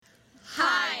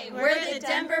We're the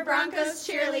Denver Broncos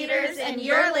cheerleaders, and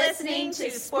you're listening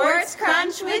to Sports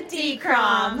Crunch with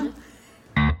D-Crom.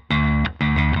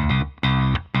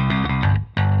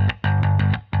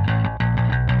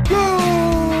 Good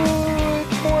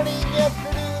morning,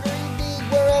 afternoon, or evening,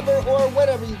 wherever or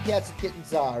whatever you cats and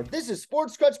kittens are. This is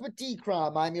Sports Crunch with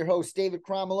D-Crom. I'm your host, David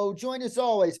Cromwell, joined as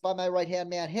always by my right-hand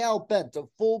man, Hal Bent of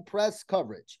Full Press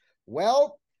Coverage.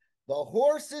 Well, the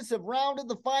horses have rounded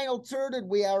the final turn, and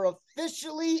we are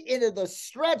officially into the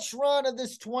stretch run of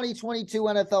this 2022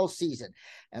 NFL season.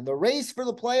 And the race for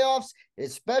the playoffs,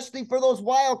 especially for those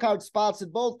wildcard spots in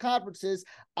both conferences,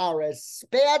 are as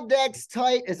spandex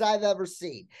tight as I've ever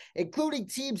seen, including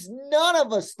teams none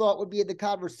of us thought would be in the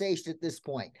conversation at this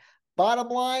point. Bottom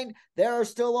line, there are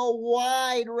still a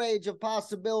wide range of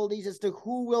possibilities as to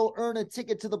who will earn a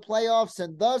ticket to the playoffs,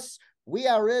 and thus we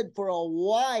are in for a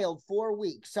wild 4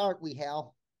 weeks, aren't we,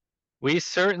 Hal? We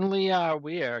certainly are.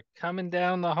 We are coming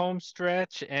down the home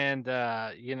stretch, and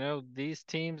these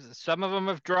teams, some of them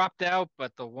have dropped out,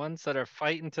 but the ones that are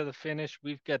fighting to the finish,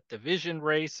 we've got division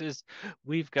races,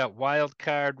 we've got wild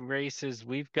card races,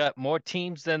 we've got more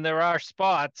teams than there are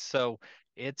spots, so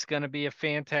it's going to be a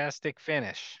fantastic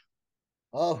finish.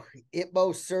 Oh, it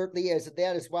most certainly is, and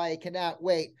that is why I cannot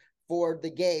wait for the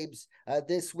games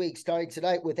this week, starting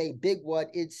tonight with a big one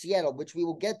in Seattle, which we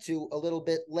will get to a little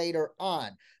bit later on.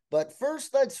 But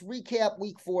first, let's recap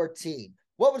Week 14.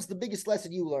 What was the biggest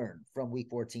lesson you learned from Week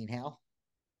 14, Hal?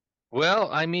 Well,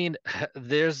 I mean,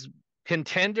 there's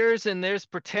contenders and there's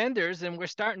pretenders, and we're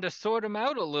starting to sort them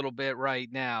out a little bit right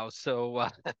now. So,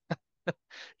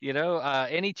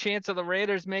 any chance of the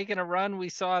Raiders making a run, we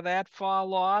saw that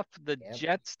fall off. The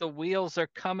Jets, the wheels are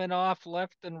coming off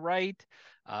left and right.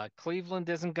 Cleveland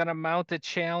isn't going to mount a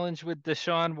challenge with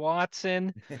Deshaun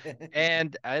Watson.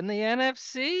 And in the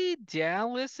NFC,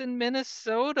 Dallas and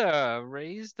Minnesota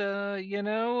raised,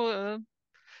 that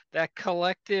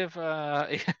collective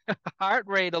heart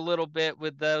rate a little bit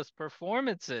with those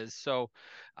performances. So,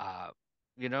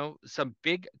 some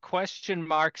big question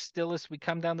marks still as we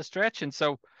come down the stretch. And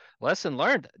so, lesson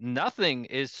learned, nothing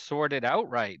is sorted out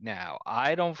right now.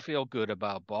 I don't feel good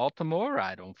about Baltimore.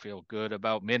 I don't feel good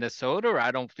about Minnesota.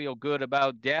 I don't feel good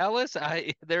about Dallas.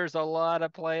 There's a lot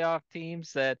of playoff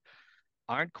teams that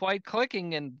aren't quite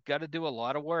clicking and got to do a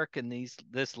lot of work in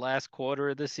this last quarter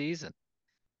of the season.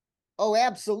 Oh,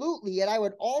 absolutely. And I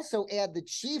would also add the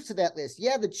Chiefs to that list.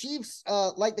 Yeah, the Chiefs,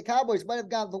 like the Cowboys, might have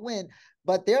gotten the win,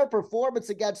 but their performance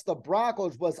against the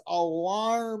Broncos was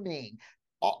alarming.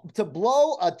 To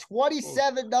blow a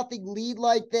 27-0 lead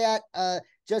like that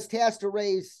just has to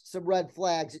raise some red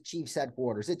flags at Chiefs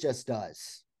headquarters. It just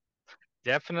does.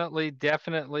 Definitely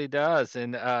does.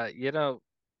 And,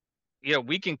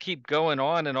 we can keep going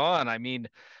on and on. I mean,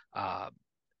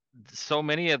 so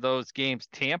many of those games,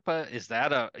 Tampa, is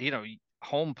that a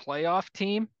home playoff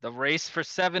team? The race for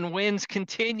 7 wins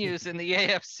continues in the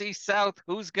AFC South.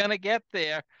 Who's gonna get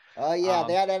there?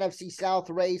 That NFC South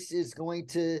race is going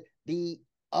to be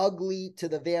ugly to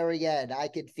the very end. I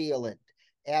can feel it.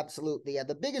 Absolutely. And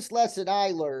the biggest lesson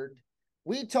I learned,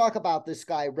 we talk about this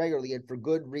guy regularly and for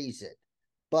good reason,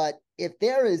 but if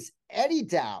there is any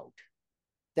doubt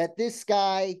that this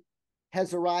guy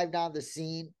has arrived on the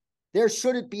scene, there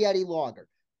shouldn't be any longer.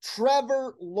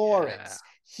 Trevor Lawrence.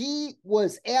 He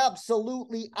was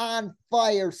absolutely on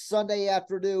fire Sunday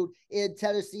afternoon in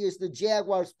Tennessee as the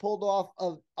Jaguars pulled off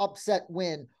an upset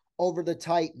win over the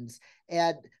Titans.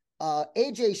 And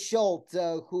AJ Schultz,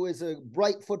 who is a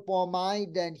bright football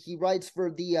mind, and he writes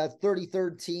for the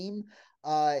 33rd team,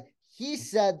 he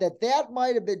said that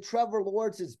might have been Trevor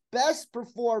Lawrence's best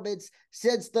performance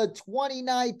since the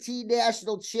 2019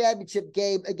 National Championship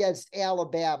game against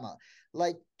Alabama.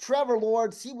 Like Trevor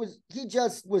Lawrence, he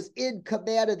just was in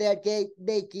command of that game,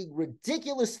 making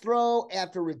ridiculous throw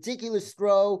after ridiculous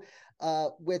throw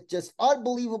with just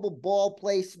unbelievable ball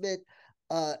placement.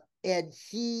 And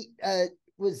he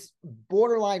was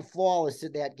borderline flawless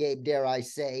in that game, dare I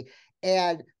say.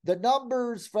 And the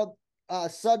numbers from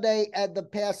Sunday and the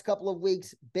past couple of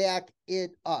weeks back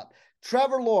it up.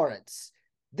 Trevor Lawrence,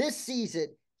 this season,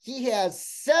 he has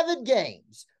 7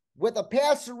 games with a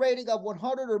passer rating of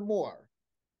 100 or more,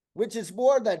 which is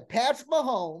more than Patrick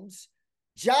Mahomes,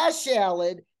 Josh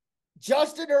Allen,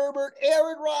 Justin Herbert,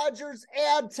 Aaron Rodgers,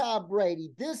 and Tom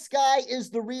Brady. This guy is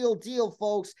the real deal,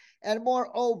 folks. And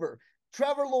moreover,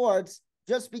 Trevor Lawrence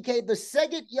just became the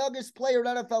second youngest player in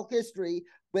NFL history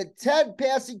with 10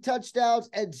 passing touchdowns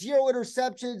and 0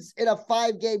 interceptions in a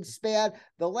 5-game span.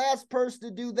 The last person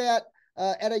to do that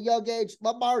at a young age,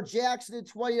 Lamar Jackson in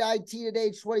 2019 at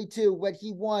age 22 when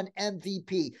he won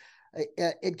MVP.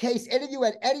 In case any of you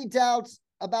had any doubts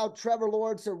about Trevor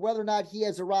Lawrence or whether or not he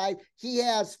has arrived. He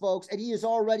has, folks, and he is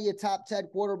already a top 10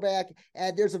 quarterback,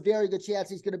 and there's a very good chance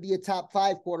he's going to be a top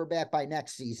 5 quarterback by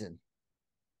next season.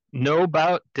 No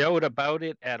doubt about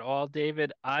it at all,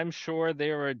 David. I'm sure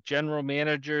there are general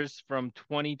managers from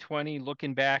 2020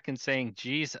 looking back and saying,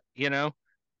 geez,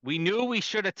 we knew we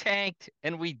should have tanked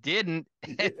and we didn't.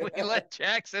 And we let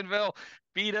Jacksonville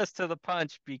beat us to the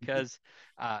punch because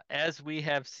as we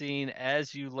have seen,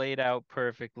 as you laid out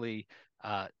perfectly,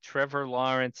 Trevor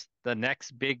Lawrence, the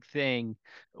next big thing.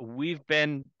 We've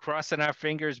been crossing our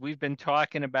fingers. We've been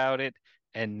talking about it.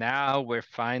 And now we're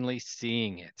finally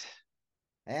seeing it.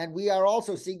 And we are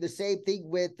also seeing the same thing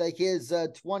with his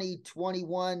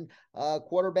 2021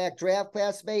 quarterback draft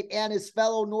classmate and his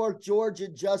fellow North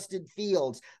Georgian Justin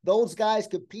Fields. Those guys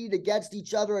competed against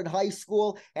each other in high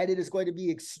school, and it is going to be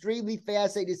extremely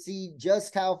fascinating to see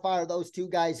just how far those two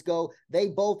guys go. They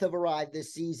both have arrived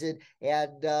this season, and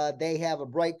they have a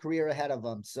bright career ahead of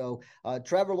them. So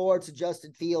Trevor Lawrence and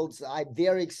Justin Fields, I'm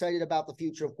very excited about the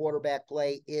future of quarterback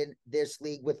play in this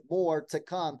league with more to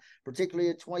come, particularly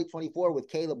in 2024 with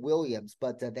Caleb Williams,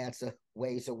 but that's a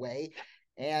ways away.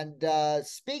 And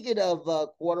speaking of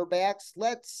quarterbacks,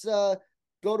 let's go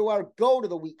to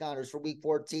the week honors for week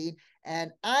 14.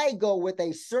 And I go with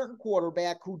a certain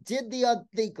quarterback who did the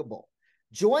unthinkable,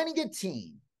 joining a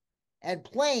team and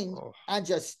playing on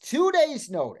just 2 days'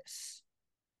 notice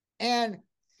and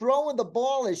throwing the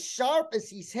ball as sharp as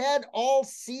he's had all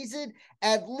season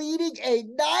and leading a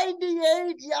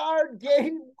 98-yard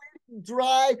game-winning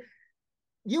drive.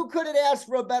 You couldn't ask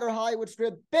for a better Hollywood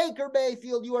script. Baker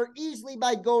Mayfield, you are easily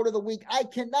my go to the week. I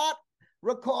cannot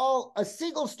recall a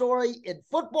single story in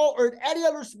football or in any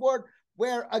other sport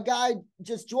where a guy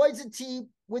just joins a team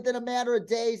within a matter of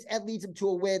days and leads him to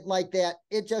a win like that.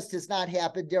 It just has not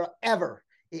happened there ever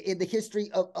in the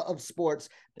history of sports.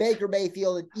 Baker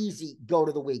Mayfield, an easy go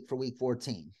to the week for week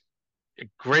 14.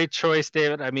 Great choice,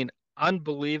 David. I mean,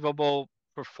 unbelievable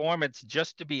performance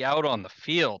just to be out on the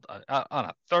field on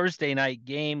a Thursday night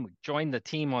game. Joined the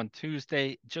team on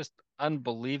Tuesday, just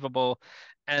unbelievable.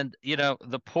 And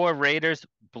the poor Raiders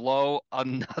blow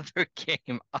another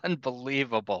game,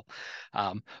 unbelievable.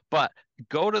 But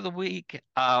go to the week.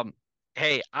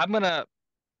 Hey, I'm gonna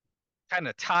kind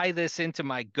of tie this into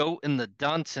my goat and the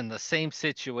dunce in the same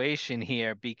situation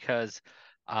here because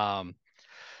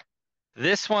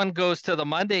this one goes to the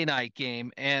Monday night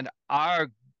game, and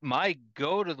my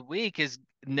goat of the week is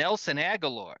Nelson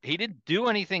Agholor. He didn't do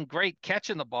anything great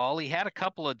catching the ball. He had a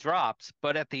couple of drops,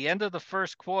 but at the end of the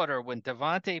first quarter, when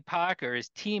Devontae Parker, his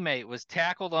teammate, was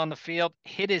tackled on the field,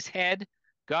 hit his head,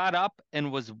 got up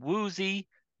and was woozy,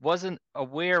 wasn't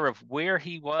aware of where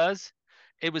he was.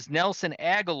 It was Nelson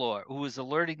Agholor who was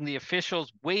alerting the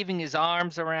officials, waving his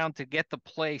arms around to get the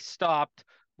play stopped,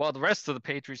 while the rest of the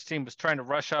Patriots team was trying to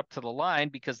rush up to the line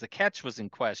because the catch was in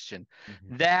question.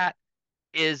 Mm-hmm. That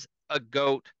is a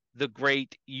GOAT, the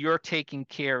great. You're taking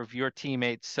care of your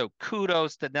teammates. So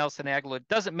kudos to Nelson Agholor. It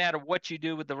doesn't matter what you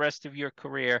do with the rest of your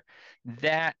career.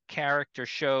 That character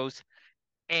shows.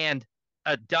 And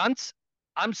a dunce,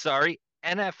 I'm sorry,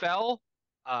 NFL,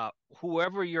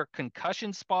 whoever your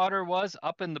concussion spotter was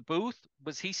up in the booth,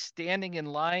 was he standing in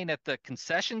line at the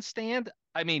concession stand?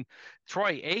 I mean,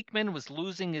 Troy Aikman was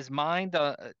losing his mind.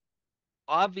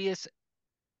 Obvious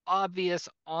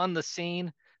on the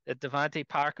scene that Devontae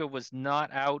Parker was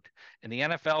not out, and the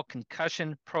NFL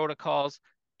concussion protocols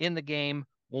in the game.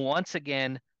 Once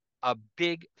again, a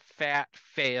big fat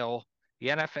fail. The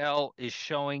NFL is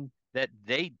showing that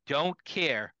they don't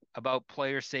care about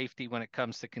player safety when it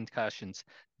comes to concussions.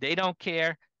 They don't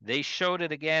care. They showed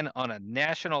it again on a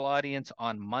national audience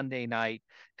on Monday night,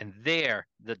 and they're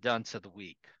the dunce of the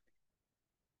week.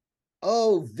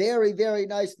 Oh, very, very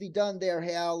nicely done there,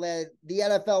 Hal. The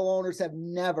NFL owners have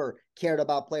never cared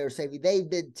about player safety. They've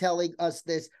been telling us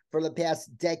this for the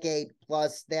past decade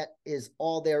plus. That is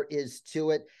all there is to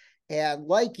it. And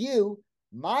like you,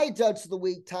 my dunce of the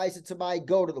week ties it to my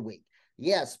goat of the week.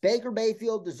 Yes, Baker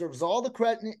Mayfield deserves all the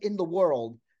credit in the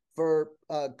world for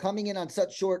coming in on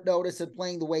such short notice and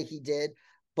playing the way he did.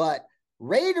 But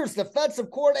Raiders defensive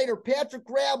coordinator Patrick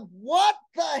Graham, what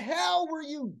the hell were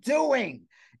you doing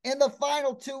in the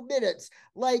final 2 minutes?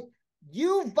 Like,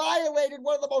 you violated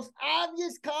one of the most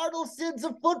obvious cardinal sins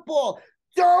of football.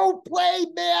 Don't play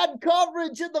man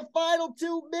coverage in the final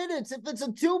 2 minutes. If it's a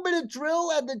 2-minute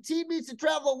drill and the team needs to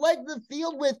travel the length of the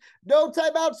field with no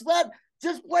timeouts left,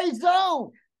 just play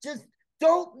zone. Just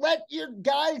don't let your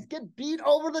guys get beat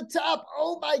over the top.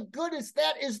 Oh my goodness,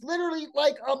 that is literally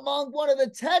like among one of the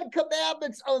 10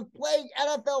 commandments of playing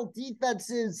NFL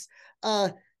defenses.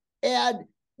 And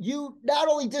you not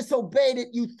only disobeyed it,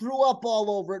 you threw up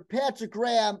all over it. Patrick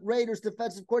Graham, Raiders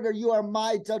defensive coordinator, you are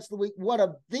my Judge of the Week. One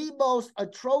of the most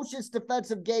atrocious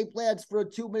defensive game plans for a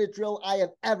 2-minute drill I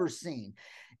have ever seen.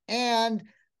 And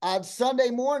on Sunday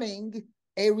morning,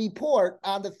 a report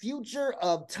on the future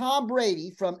of Tom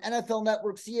Brady from NFL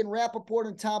Network's Ian Rappaport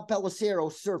and Tom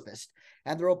Pelissero surfaced.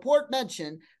 And the report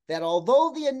mentioned that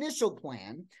although the initial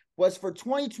plan was for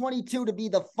 2022 to be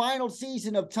the final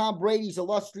season of Tom Brady's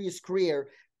illustrious career,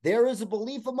 there is a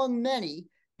belief among many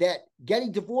that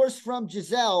getting divorced from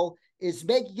Gisele is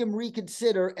making him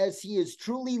reconsider, as he is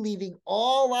truly leaving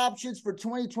all options for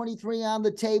 2023 on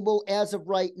the table as of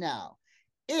right now.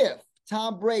 If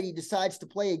Tom Brady decides to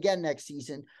play again next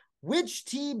season, which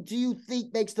team do you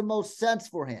think makes the most sense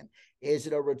for him? Is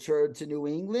it a return to New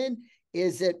England?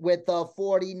 Is it with the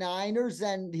 49ers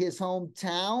and his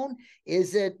hometown?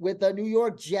 Is it with the New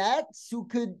York Jets, who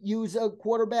could use a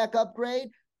quarterback upgrade?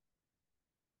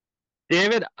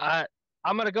 David,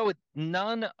 I'm going to go with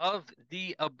none of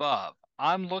the above.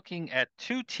 I'm looking at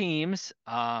two teams,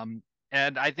 and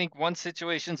I think one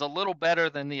situation's a little better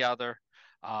than the other.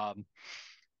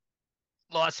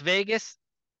 Las Vegas,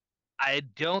 I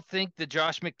don't think the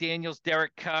Josh McDaniels,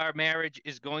 Derek Carr marriage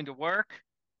is going to work.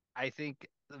 I think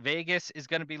Vegas is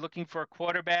going to be looking for a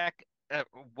quarterback.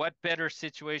 What better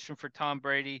situation for Tom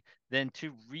Brady than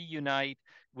to reunite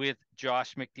with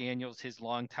Josh McDaniels, his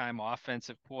longtime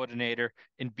offensive coordinator,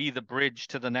 and be the bridge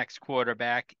to the next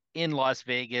quarterback in Las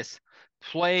Vegas,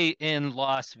 play in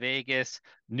Las Vegas,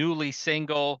 newly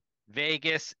single,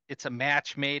 Vegas. It's a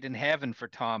match made in heaven for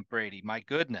Tom Brady. My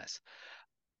goodness.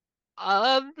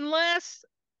 Unless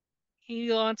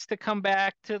he wants to come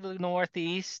back to the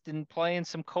Northeast and play in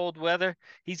some cold weather.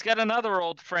 He's got another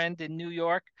old friend in New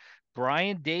York,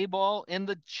 Brian Daboll in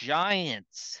the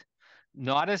Giants.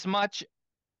 Not as much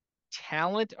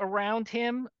talent around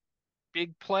him.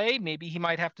 Big play. Maybe he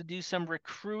might have to do some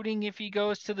recruiting if he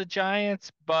goes to the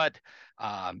Giants, but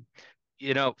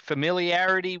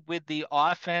familiarity with the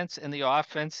offense and the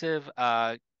offensive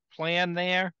plan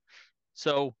there.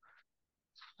 So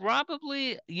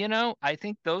probably, I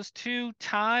think those two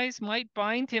ties might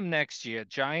bind him next year.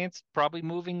 Giants probably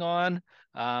moving on,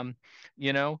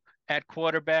 at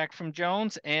quarterback from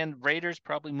Jones, and Raiders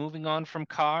probably moving on from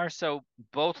Carr. So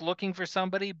both looking for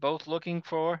somebody, both looking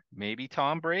for maybe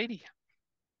Tom Brady.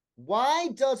 Why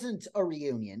doesn't a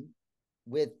reunion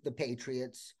with the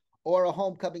Patriots or a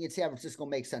homecoming in San Francisco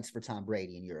make sense for Tom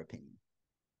Brady, in your opinion?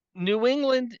 New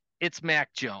England, it's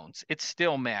Mac Jones. It's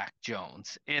still Mac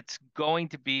Jones. It's going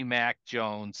to be Mac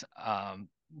Jones.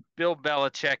 Bill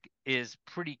Belichick is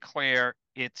pretty clear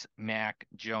it's Mac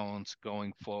Jones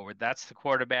going forward. That's the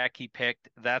quarterback he picked.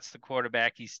 That's the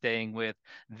quarterback he's staying with.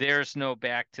 There's no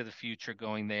back to the future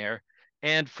going there.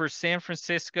 And for San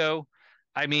Francisco,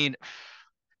 I mean,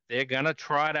 they're going to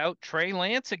trot out Trey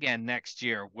Lance again next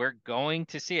year. We're going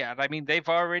to see it. I mean, they've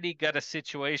already got a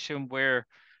situation where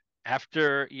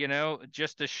after,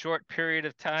 just a short period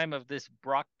of time of this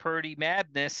Brock Purdy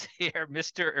madness here,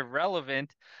 Mr.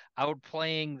 Irrelevant,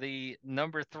 outplaying the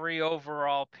number 3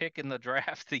 overall pick in the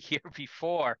draft the year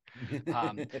before,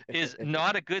 is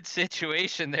not a good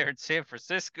situation there in San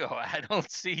Francisco. I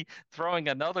don't see throwing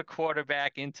another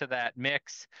quarterback into that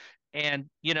mix. And,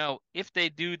 if they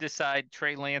do decide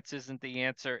Trey Lance isn't the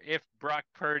answer, if Brock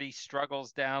Purdy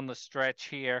struggles down the stretch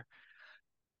here,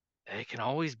 they can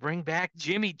always bring back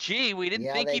Jimmy G. We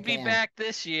didn't think he'd be back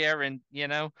this year. And,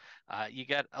 you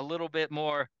got a little bit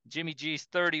more. Jimmy G's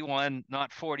 31,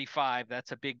 not 45.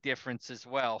 That's a big difference as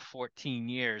well. 14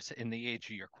 years in the age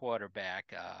of your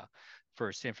quarterback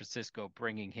for San Francisco,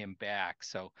 bringing him back.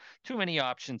 So too many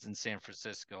options in San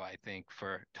Francisco, I think,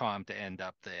 for Tom to end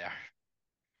up there.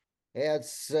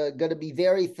 It's going to be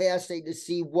very fascinating to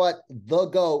see what the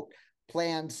GOAT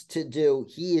plans to do.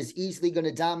 He is easily going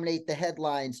to dominate the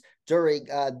headlines during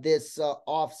this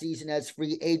offseason as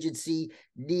free agency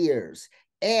nears.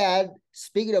 And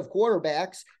speaking of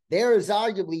quarterbacks, there is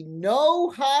arguably no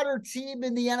hotter team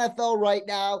in the NFL right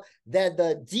now than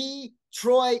the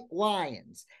Detroit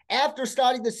Lions. After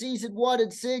starting the season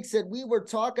 1-6, and we were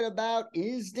talking about,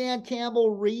 is Dan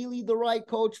Campbell really the right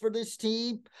coach for this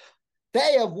team?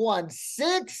 They have won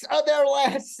 6 of their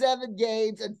last 7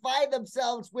 games and find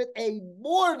themselves with a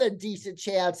more than decent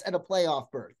chance at a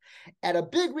playoff berth. And a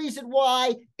big reason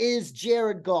why is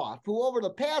Jared Goff, who over the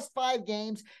past 5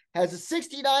 games has a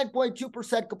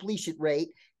 69.2% completion rate,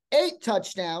 8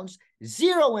 touchdowns,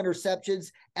 0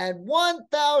 interceptions, and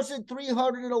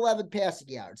 1,311 passing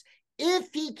yards.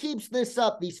 If he keeps this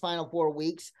up these final 4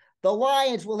 weeks, the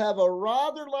Lions will have a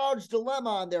rather large dilemma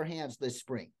on their hands this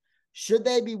spring. Should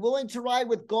they be willing to ride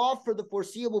with Goff for the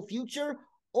foreseeable future,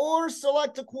 or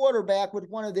select a quarterback with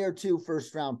one of their 2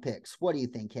 first-round picks? What do you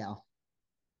think, Hal?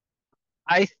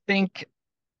 I think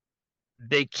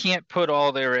they can't put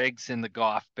all their eggs in the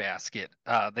Goff basket.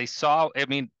 They saw, I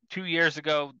mean, 2 years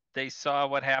ago, they saw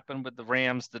what happened with the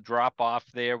Rams, the drop off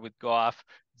there with Goff.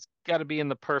 It's got to be in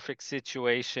the perfect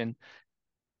situation.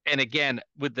 And again,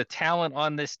 with the talent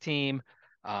on this team,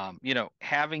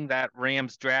 having that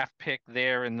Rams draft pick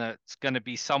there and it's going to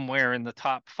be somewhere in the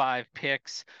top 5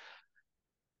 picks,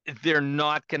 they're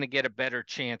not going to get a better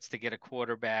chance to get a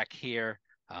quarterback here.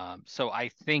 So I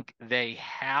think they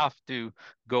have to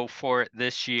go for it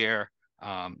this year.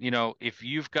 If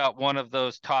you've got one of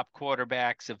those top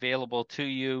quarterbacks available to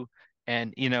you,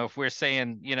 and, if we're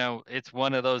saying, it's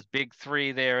one of those big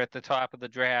 3 there at the top of the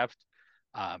draft,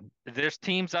 there's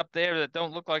teams up there that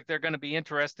don't look like they're going to be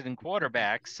interested in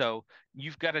quarterbacks. So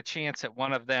you've got a chance at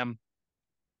one of them.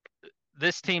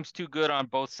 This team's too good on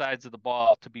both sides of the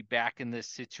ball to be back in this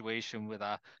situation with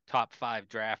a top 5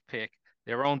 draft pick.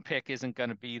 Their own pick isn't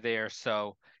going to be there.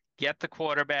 So get the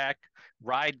quarterback,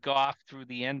 ride Goff through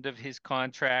the end of his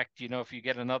contract. If you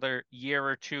get another year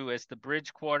or 2 as the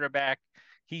bridge quarterback,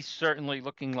 he's certainly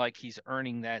looking like he's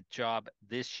earning that job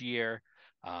this year.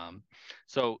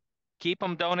 So keep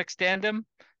him, don't extend him,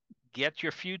 get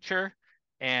your future.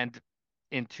 And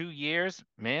in 2 years,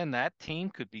 man, that team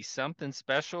could be something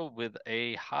special with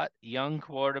a hot young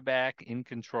quarterback in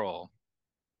control.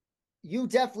 You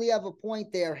definitely have a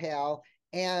point there, Hal.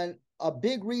 And a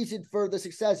big reason for the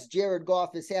success Jared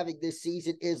Goff is having this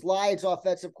season is Lions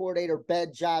offensive coordinator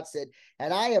Ben Johnson.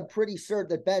 And I am pretty certain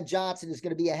that Ben Johnson is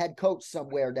going to be a head coach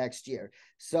somewhere next year.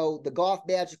 So the Goff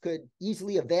magic could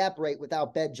easily evaporate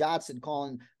without Ben Johnson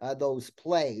calling those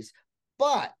plays.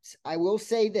 But I will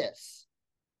say this.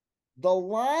 The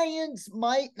Lions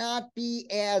might not be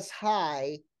as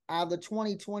high on the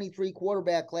 2023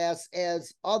 quarterback class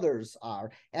as others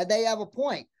are. And they have a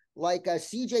point. Like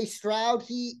CJ Stroud,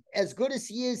 as good as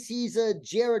he is, he's a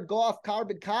Jared Goff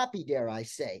carbon copy, dare I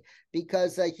say,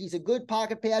 because he's a good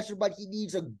pocket passer, but he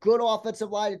needs a good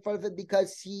offensive line in front of him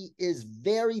because he is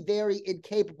very, very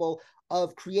incapable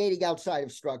of creating outside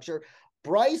of structure.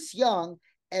 Bryce Young,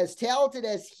 as talented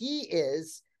as he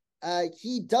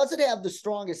doesn't have the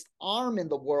strongest arm in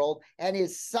the world, and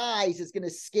his size is going to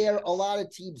scare a lot of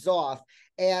teams off.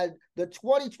 And the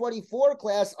 2024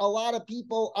 class, a lot of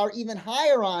people are even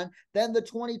higher on than the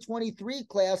 2023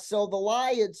 class. So the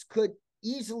Lions could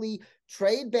easily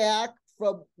trade back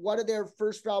from one of their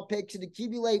first round picks and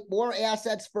accumulate more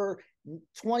assets for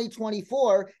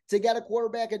 2024 to get a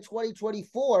quarterback in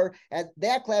 2024. And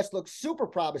that class looks super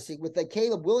promising with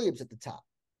Caleb Williams at the top.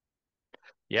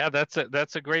 Yeah, that's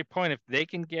a great point. If they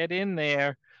can get in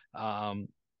there,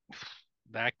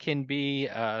 that can be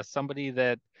somebody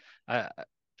that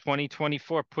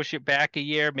 2024, push it back a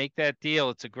year, make that deal.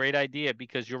 It's a great idea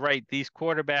because you're right. These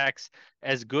quarterbacks,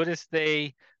 as good as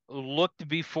they looked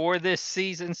before this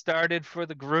season started for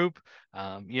the group,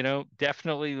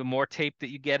 definitely the more tape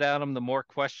that you get out of them, the more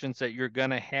questions that you're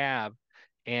going to have.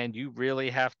 And you really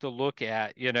have to look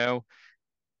at,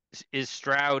 is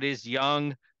Stroud, is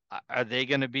Young, are they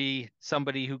going to be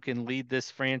somebody who can lead this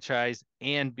franchise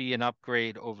and be an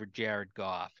upgrade over Jared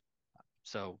Goff?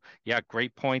 So, yeah,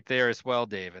 great point there as well,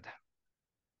 David.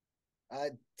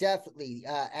 Definitely.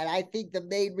 And I think the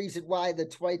main reason why the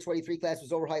 2023 class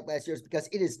was overhyped last year is because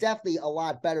it is definitely a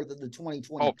lot better than the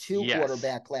 2022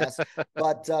 quarterback class.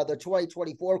 But the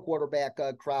 2024 quarterback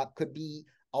crop could be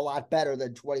a lot better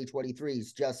than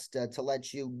 2023's, just to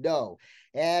let you know.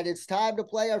 And it's time to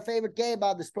play our favorite game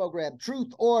on this program,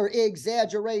 Truth or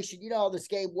Exaggeration. You know how this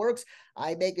game works.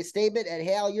 I make a statement, and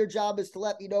Hal, your job is to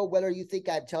let me know whether you think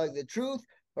I'm telling the truth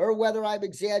or whether I'm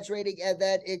exaggerating, and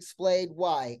then explain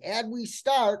why. And we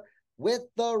start with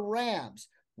the Rams,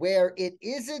 where it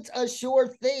isn't a sure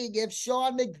thing if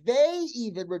Sean McVay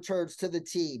even returns to the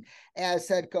team as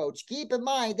head coach. Keep in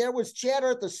mind, there was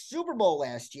chatter at the Super Bowl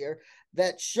last year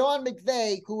that Sean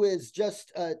McVay, who is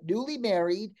just newly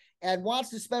married and wants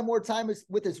to spend more time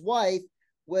with his wife,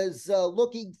 was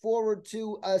looking forward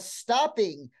to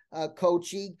stopping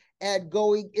coaching and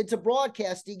going into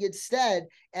broadcasting instead.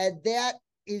 And that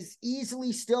is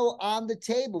easily still on the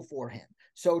table for him.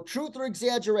 So truth or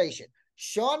exaggeration,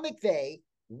 Sean McVay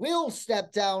will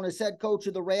step down as head coach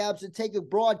of the Rams and take a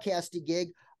broadcasting gig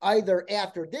either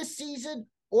after this season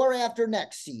or after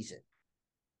next season.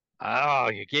 Oh,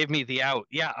 you gave me the out.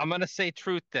 Yeah, I'm going to say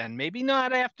truth then. Maybe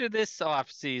not after this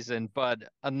offseason, but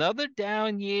another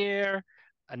down year,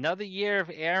 another year of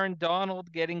Aaron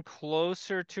Donald getting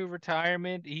closer to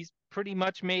retirement. He's pretty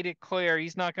much made it clear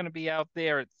he's not going to be out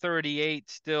there at 38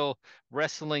 still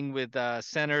wrestling with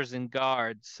centers and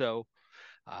guards. So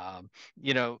Um,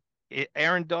 you know,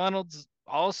 Aaron Donald's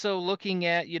also looking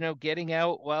at, getting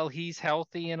out while he's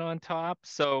healthy and on top.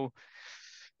 So,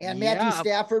 And Matthew yeah.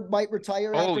 Stafford might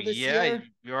retire Oh, after this yeah. year.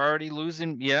 You're already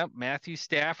losing. Yeah. Matthew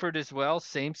Stafford as well.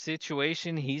 Same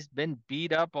situation. He's been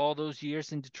beat up all those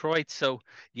years in Detroit. So,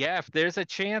 yeah, if there's a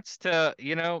chance to,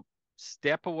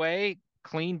 step away,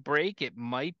 clean break, it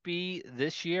might be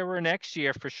this year or next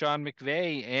year for Sean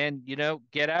McVay and,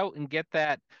 get out and get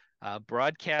that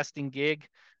broadcasting gig.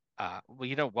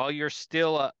 While you're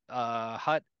still a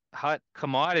hot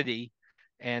commodity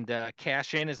and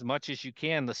cash in as much as you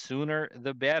can, the sooner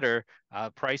the better.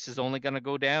 Price is only going to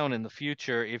go down in the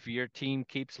future if your team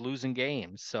keeps losing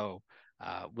games. So,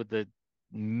 with the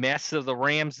mess of the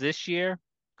Rams this year,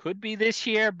 could be this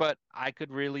year, but I could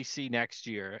really see next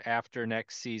year after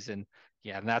next season.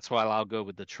 Yeah, and that's why I'll go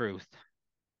with the truth.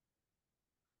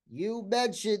 You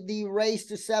mentioned the race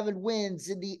to 7 wins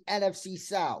in the NFC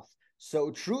South.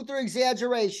 So, truth or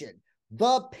exaggeration,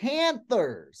 the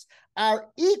Panthers are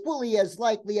equally as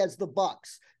likely as the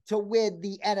Bucks to win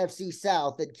the NFC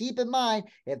South. And keep in mind,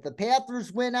 if the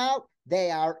Panthers win out, they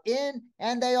are in,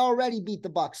 and they already beat the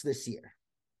Bucks this year.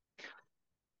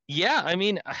 Yeah, I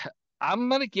mean, I'm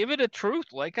gonna give it a truth.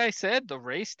 Like I said, the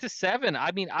race to 7.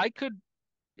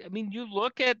 You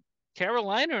look at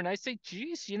Carolina and I say,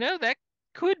 geez, that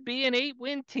could be an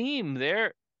 8-win team.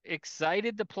 They're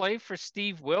excited to play for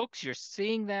Steve Wilks. You're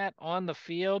seeing that on the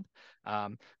field,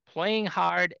 playing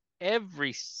hard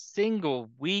every single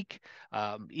week.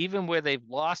 Even where they've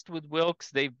lost with Wilks,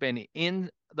 they've been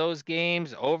in those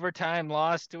games, overtime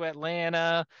loss to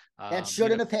Atlanta. That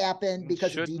shouldn't have happened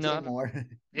because of Should DJ not. Moore.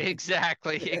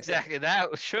 Exactly. That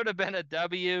should have been a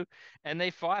W. And they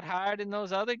fought hard in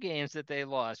those other games that they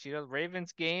lost. The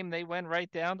Ravens game, they went right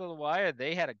down to the wire.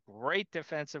 They had a great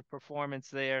defensive performance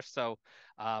there. So,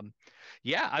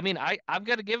 yeah, I've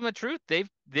got to give them a truth.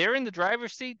 They're in the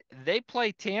driver's seat. They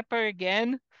play Tampa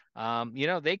again.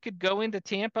 They could go into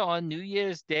Tampa on New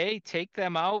Year's Day, take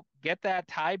them out, get that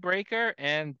tiebreaker,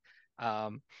 and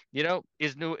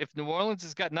if New Orleans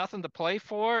has got nothing to play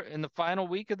for in the final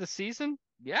week of the season,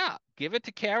 yeah, give it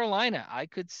to Carolina. I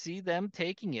could see them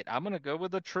taking it. I'm going to go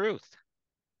with the truth.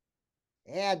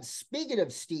 And speaking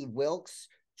of Steve Wilks,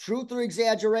 truth or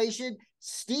exaggeration,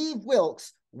 Steve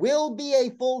Wilks will be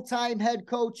a full-time head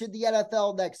coach in the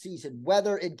NFL next season,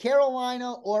 whether in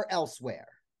Carolina or elsewhere.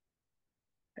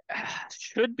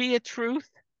 Should be a truth.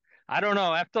 I don't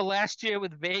know. After last year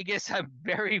with Vegas, I'm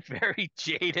very, very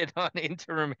jaded on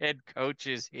interim head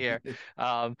coaches here.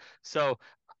 So,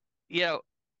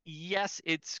 yes,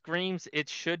 it screams it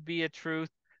should be a truth,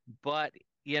 but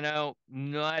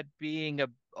not being a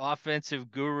offensive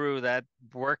guru that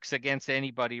works against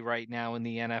anybody right now in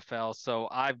the NFL. So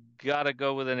I've got to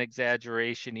go with an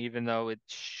exaggeration, even though it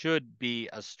should be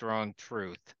a strong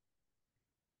truth.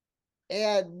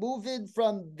 And moving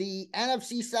from the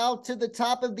NFC South to the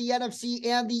top of the NFC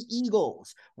and the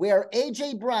Eagles, where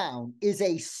A.J. Brown is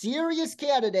a serious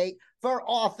candidate for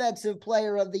Offensive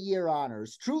Player of the Year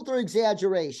honors. Truth or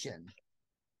exaggeration?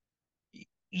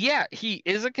 Yeah, he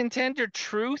is a contender.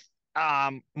 Truth.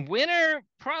 Winner,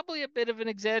 probably a bit of an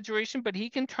exaggeration, but he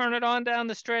can turn it on down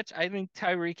the stretch. I think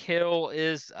Tyreek Hill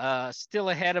is still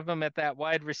ahead of him at that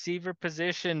wide receiver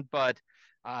position, but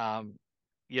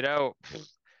you know,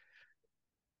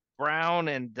 Brown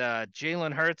and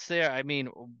Jalen Hurts there.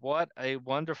 What a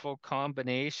wonderful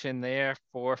combination there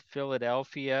for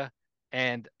Philadelphia.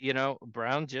 And,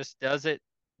 Brown just does it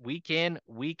week in,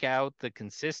 week out, the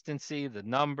consistency, the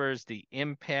numbers, the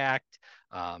impact,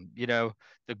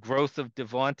 the growth of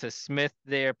Devonta Smith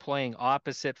there playing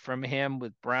opposite from him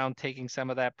with Brown taking some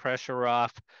of that pressure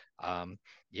off.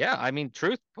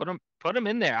 Truth, put him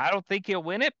in there. I don't think he'll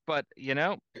win it, but,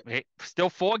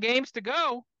 still 4 games to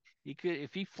go. He could,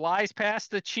 if he flies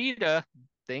past the cheetah,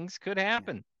 things could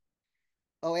happen.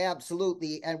 Oh,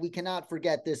 absolutely. And we cannot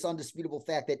forget this undisputable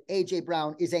fact that A.J.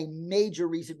 Brown is a major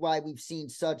reason why we've seen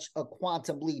such a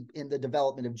quantum leap in the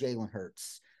development of Jalen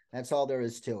Hurts. That's all there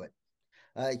is to it.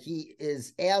 He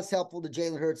is as helpful to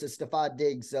Jalen Hurts as Stephon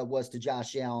Diggs was to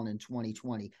Josh Allen in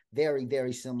 2020. Very,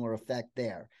 very similar effect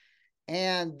there.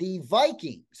 And the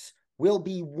Vikings will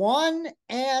be one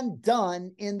and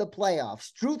done in the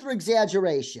playoffs. Truth or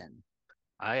exaggeration?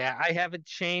 I haven't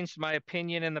changed my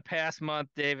opinion in the past month,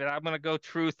 David. I'm going to go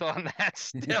truth on that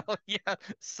still. Yeah,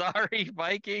 sorry,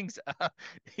 Vikings.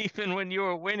 Even when you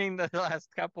were winning the last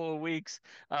couple of weeks,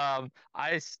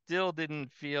 I still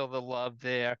didn't feel the love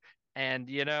there. And,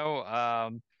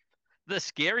 the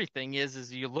scary thing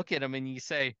is you look at them and you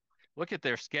say, look at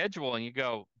their schedule and you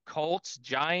go, Colts,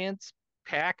 Giants,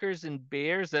 Packers and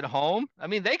Bears at home. I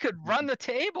mean, they could run the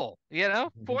table,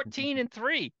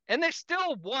 14-3, and they're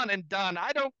still one and done.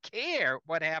 I don't care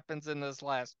what happens in this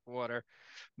last quarter.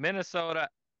 Minnesota,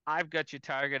 I've got you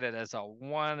targeted as a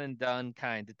one and done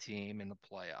kind of team in the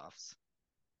playoffs.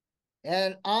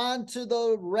 And on to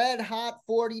the red hot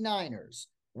 49ers,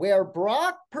 where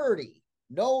Brock Purdy,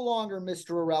 no longer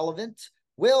Mr. Irrelevant,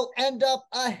 will end up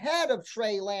ahead of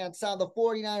Trey Lance on the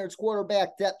 49ers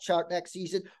quarterback depth chart next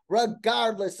season,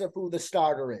 regardless of who the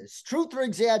starter is. Truth or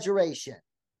exaggeration?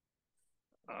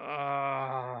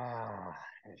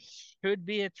 Should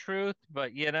be a truth,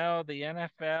 but the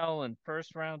NFL and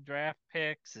first round draft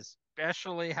picks,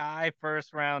 especially high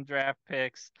first round draft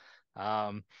picks,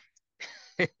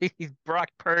 Brock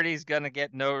Purdy's going to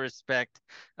get no respect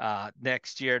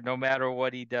next year, no matter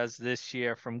what he does this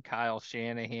year from Kyle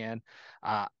Shanahan.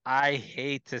 I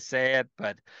hate to say it,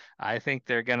 but I think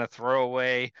they're going to throw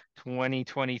away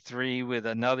 2023 with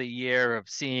another year of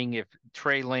seeing if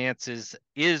Trey Lance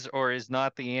is or is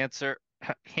not the answer.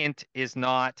 Hint is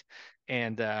not.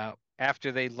 And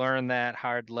after they learn that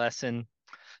hard lesson,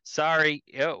 sorry,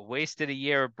 wasted a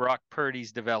year of Brock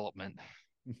Purdy's development.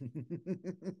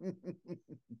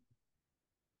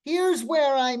 Here's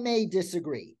where I may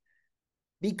disagree.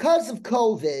 Because of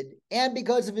COVID and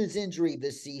because of his injury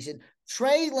this season,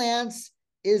 Trey Lance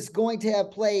is going to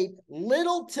have played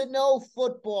little to no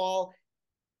football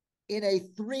in a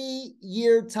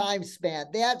 3-year time span.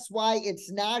 That's why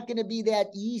it's not going to be that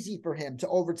easy for him to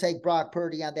overtake Brock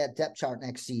Purdy on that depth chart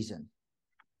next season.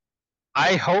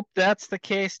 I hope that's the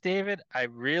case, David. I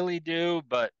really do.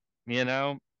 But,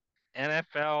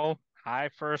 NFL high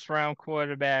first round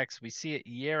quarterbacks, we see it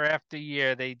year after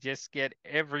year. They just get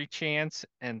every chance,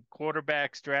 and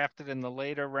quarterbacks drafted in the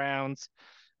later rounds.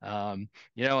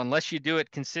 Unless you do it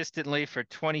consistently for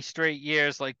 20 straight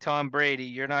years like Tom Brady,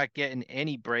 you're not getting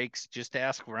any breaks. Just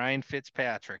ask Ryan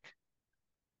Fitzpatrick.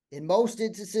 In most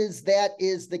instances, that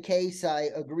is the case.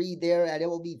 I agree there, and it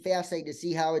will be fascinating to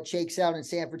see how it shakes out in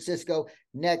San Francisco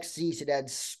next season.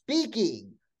 And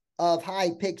speaking of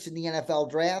high picks in the NFL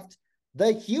draft,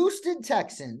 the Houston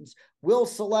Texans will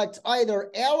select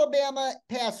either Alabama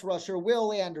pass rusher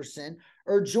Will Anderson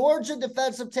or Georgia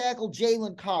defensive tackle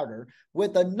Jalen Carter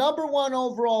with the number 1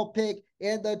 overall pick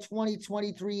in the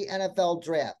 2023 NFL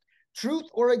draft. Truth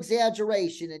or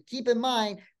exaggeration? And keep in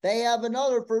mind, they have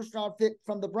another first round pick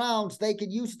from the Browns. They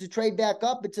could use it to trade back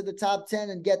up into the top 10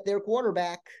 and get their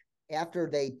quarterback after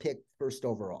they pick first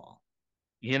overall.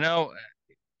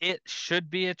 It should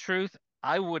be a truth.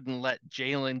 I wouldn't let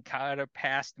Jalen Carter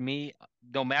past me,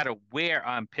 no matter where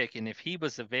I'm picking. If he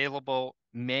was available,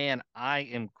 man, I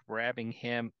am grabbing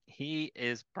him. He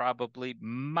is probably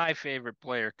my favorite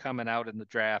player coming out in the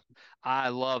draft. I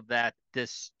love that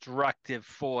destructive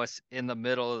force in the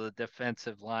middle of the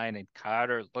defensive line, and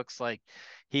Carter looks like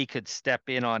he could step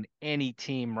in on any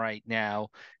team right now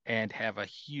and have a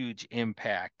huge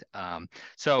impact.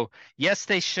 So yes,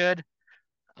 they should.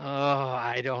 Oh,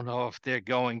 I don't know if they're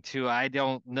going to. I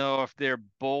don't know if they're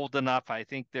bold enough. I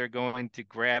think they're going to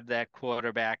grab that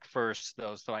quarterback first,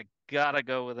 though. So I gotta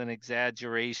go with an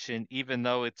exaggeration, even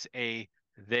though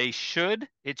they should.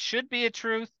 It should be a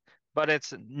truth, but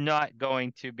it's not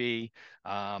going to be.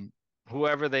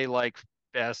 Whoever they like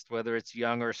best, whether it's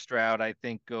Young or Stroud, I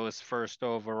think goes first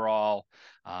overall,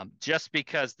 just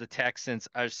because the Texans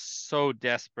are so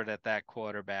desperate at that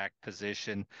quarterback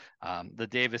position. The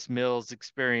Davis Mills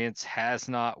experience has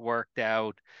not worked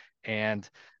out, and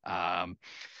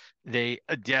they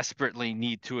desperately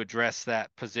need to address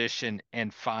that position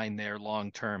and find their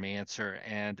long-term answer.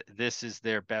 And this is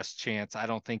their best chance. I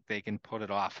don't think they can put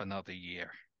it off another year.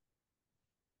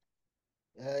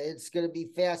 It's going to be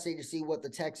fascinating to see what the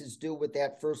Texans do with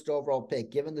that first overall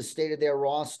pick. Given the state of their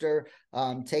roster,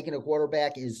 taking a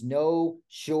quarterback is no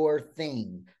sure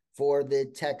thing for the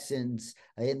Texans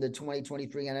in the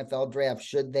 2023 NFL draft,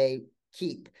 should they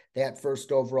keep that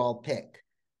first overall pick.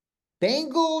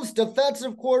 Bengals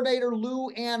defensive coordinator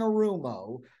Lou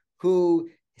Anarumo, who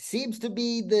seems to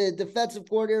be the defensive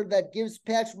coordinator that gives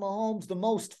Patrick Mahomes the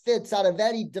most fits out of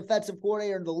any defensive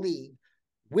coordinator in the league,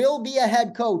 will be a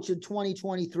head coach in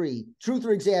 2023. Truth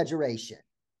or exaggeration?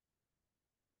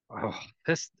 Oh,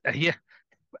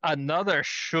 another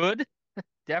should.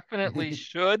 Definitely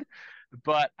should,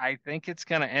 but I think it's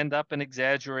going to end up an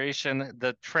exaggeration.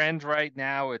 The trend right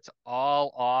now, it's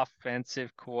all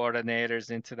offensive coordinators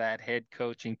into that head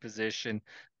coaching position.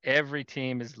 Every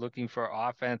team is looking for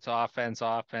offense,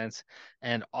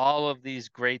 and all of these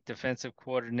great defensive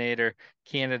coordinator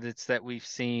candidates that we've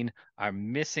seen are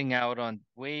missing out on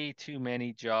way too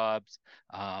many jobs.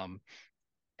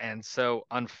 And so,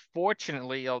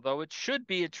 unfortunately, although it should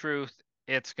be a truth,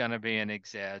 it's going to be an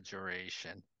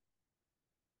exaggeration.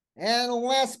 And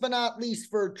last but not least,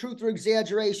 for truth or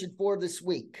exaggeration for this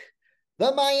week,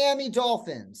 the Miami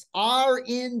Dolphins are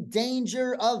in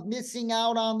danger of missing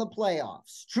out on the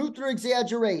playoffs. Truth or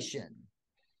exaggeration?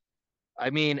 I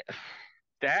mean,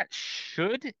 that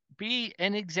should be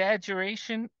an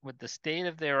exaggeration with the state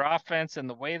of their offense and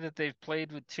the way that they've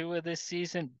played with Tua this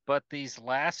season. But these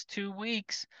last 2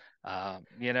 weeks,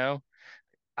 you know,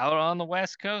 out on the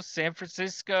West Coast, San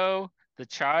Francisco, the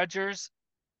Chargers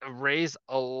raise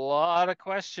a lot of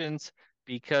questions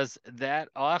because that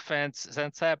offense,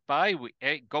 since that bye week,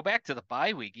 go back to the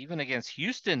bye week, even against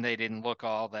Houston, they didn't look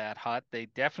all that hot. They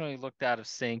definitely looked out of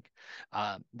sync.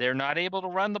 They're not able to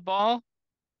run the ball.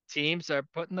 Teams are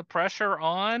putting the pressure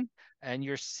on, and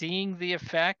you're seeing the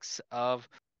effects of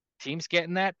teams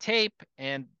getting that tape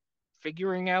and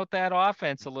figuring out that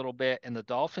offense a little bit. And the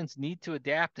Dolphins need to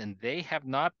adapt, and they have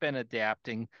not been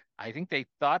adapting. I think they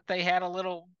thought they had a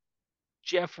little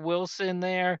Jeff Wilson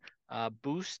there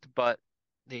boost, but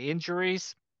the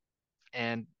injuries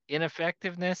and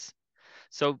ineffectiveness.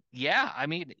 So yeah, I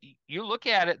mean, you look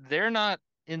at it, they're not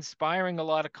inspiring a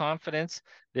lot of confidence.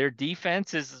 Their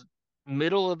defense is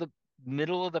middle of the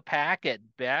middle of the pack at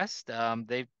best.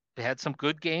 They've had some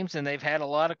good games and they've had a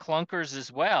lot of clunkers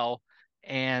as well.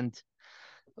 And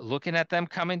looking at them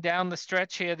coming down the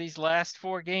stretch here, these last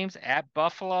 4 games at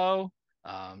Buffalo,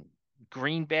 um,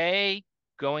 Green Bay,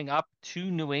 going up to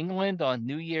New England on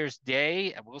New Year's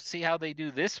Day. We'll see how they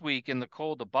do this week in the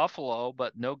cold of Buffalo,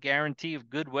 but no guarantee of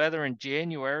good weather in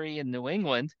January in New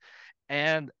England.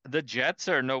 And the Jets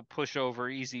are no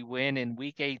pushover easy win in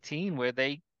week 18, where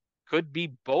they could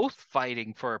be both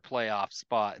fighting for a playoff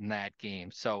spot in that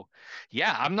game. So,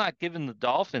 yeah, I'm not giving the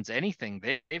Dolphins anything.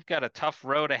 They've got a tough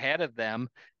road ahead of them.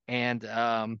 And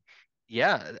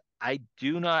yeah, I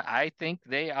think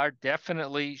they are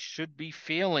definitely should be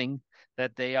feeling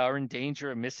that they are in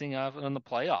danger of missing out on the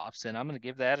playoffs. And I'm going to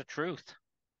give that a truth.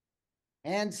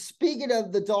 And speaking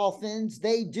of the Dolphins,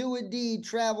 they do indeed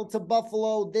travel to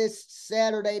Buffalo this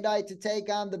Saturday night to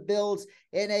take on the Bills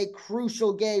in a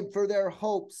crucial game for their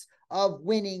hopes of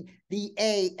winning the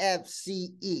AFC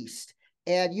East.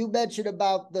 And you mentioned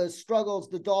about the struggles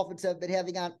the Dolphins have been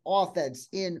having on offense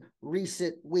in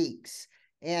recent weeks.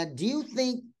 And do you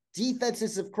think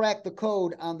defenses have cracked the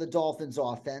code on the Dolphins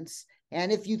offense? And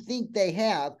if you think they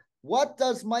have, what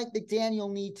does Mike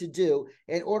McDaniel need to do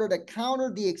in order to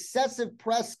counter the excessive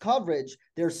press coverage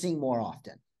they're seeing more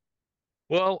often?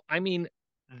 Well, I mean,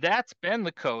 that's been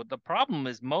the code. The problem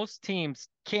is most teams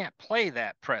can't play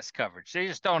that press coverage. They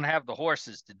just don't have the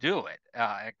horses to do it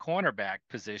at cornerback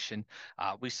position.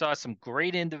 We saw some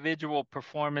great individual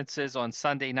performances on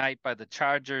Sunday night by the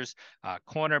Chargers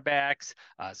cornerbacks.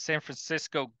 San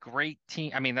Francisco, great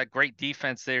team. I mean, that great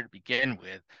defense there to begin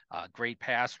with, great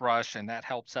pass rush, and that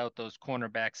helps out those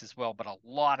cornerbacks as well. But a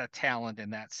lot of talent in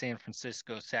that San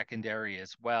Francisco secondary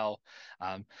as well.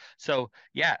 So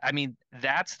yeah, I mean,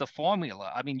 that's the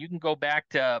formula. I mean, you can go back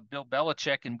to Bill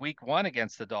Belichick in week 1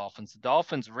 against the Dolphins. The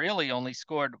Dolphins really only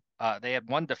scored, they had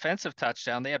 1 defensive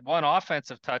touchdown. They had 1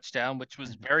 offensive touchdown, which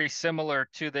was very similar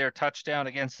to their touchdown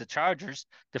against the Chargers.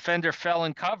 Defender fell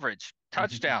in coverage,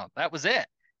 touchdown. That was it.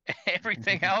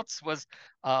 Everything else was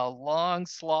a long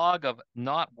slog of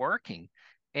not working.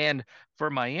 And for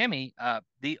Miami,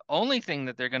 the only thing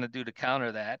that they're going to do to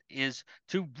counter that is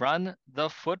to run the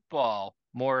football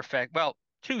more effective. Well,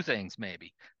 2 things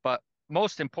maybe, but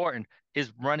most important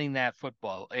is running that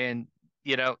football. And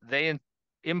they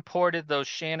imported those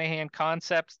Shanahan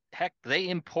concepts. Heck, they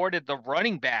imported the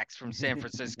running backs from San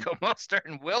Francisco, Mostert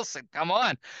and Wilson. Come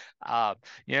on.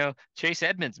 Chase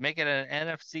Edmonds making an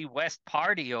NFC West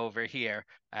party over here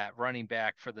at running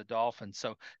back for the Dolphins.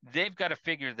 So they've got to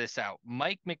figure this out.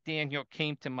 Mike McDaniel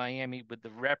came to Miami with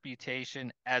the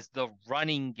reputation as the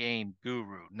running game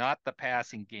guru, not the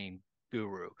passing game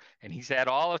guru. And he's had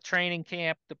all of training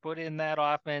camp to put in that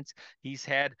offense. He's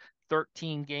had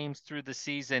 13 games through the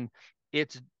season.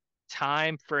 It's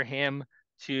time for him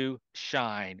to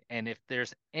shine. And if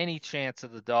there's any chance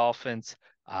of the Dolphins,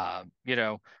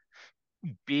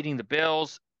 beating the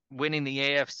Bills, winning the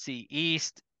AFC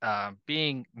East,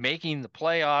 making the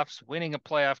playoffs, winning a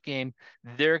playoff game,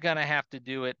 they're going to have to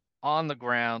do it on the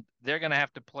ground. They're going to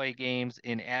have to play games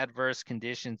in adverse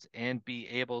conditions and be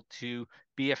able to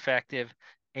be effective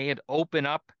and open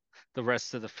up the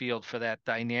rest of the field for that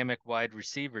dynamic wide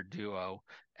receiver duo.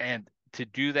 And to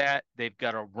do that, they've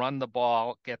got to run the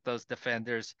ball, get those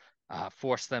defenders,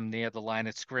 force them near the line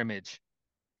of scrimmage,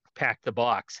 pack the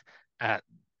box.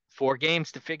 4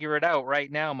 games to figure it out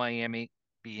right now, Miami.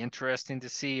 Be interesting to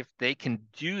see if they can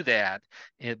do that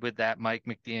with that Mike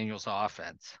McDaniel's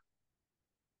offense.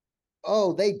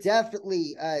 Oh, they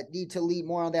definitely need to lead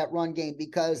more on that run game,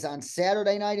 because on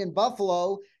Saturday night in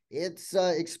Buffalo, it's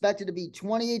expected to be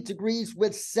 28 degrees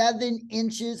with 7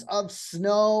 inches of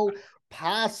snow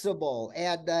possible.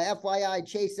 And FYI,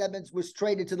 Chase Edmonds was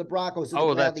traded to the Broncos in the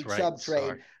Oh, Bradley that's right. Chubb trade.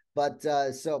 Sorry.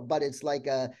 But it's like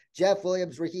a Jeff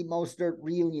Williams, Raheem Mostert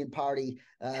reunion party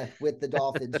with the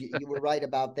Dolphins. You were right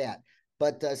about that.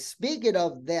 But speaking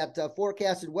of that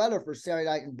forecasted weather for Saturday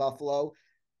night in Buffalo,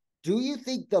 do you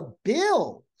think the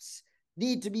Bills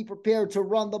need to be prepared to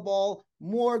run the ball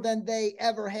more than they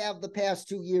ever have the past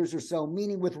 2 years or so,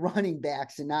 meaning with running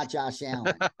backs and not Josh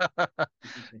Allen?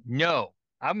 No,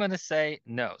 I'm going to say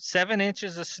no. 7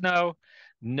 inches of snow,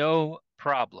 no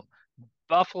problem.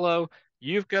 Buffalo,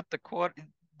 you've got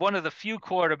one of the few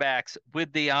quarterbacks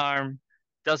with the arm.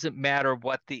 Doesn't matter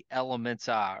what the elements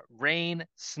are, rain,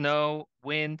 snow,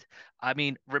 wind. I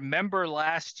mean, remember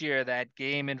last year that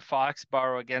game in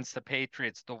Foxborough against the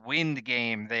Patriots, the wind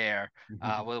game there,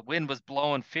 where the wind was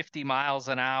blowing 50 miles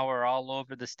an hour all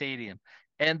over the stadium.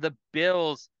 And the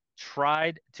Bills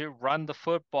tried to run the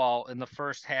football in the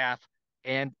first half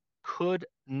and could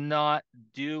not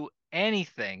do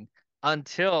anything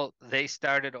until they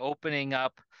started opening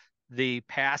up the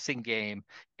passing game.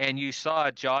 And you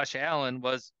saw Josh Allen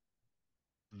was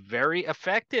very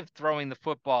effective throwing the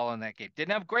football in that game.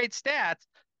 Didn't have great stats,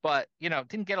 but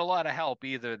didn't get a lot of help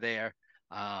either there.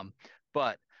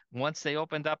 But once they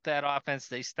opened up that offense,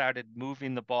 they started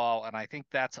moving the ball, and I think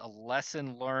that's a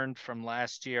lesson learned from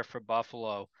last year for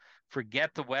Buffalo.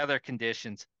 Forget the weather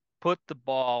conditions. Put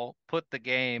the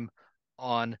game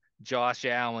on Josh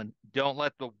Allen. Don't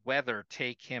let the weather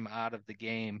take him out of the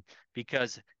game,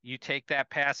 because you take that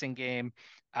passing game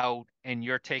out and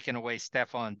you're taking away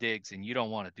Stephon Diggs, and you don't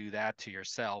want to do that to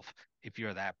yourself if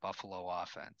you're that Buffalo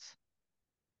offense.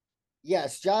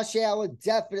 Yes, Josh Allen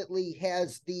definitely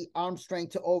has the arm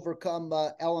strength to overcome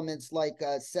elements like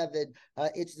 7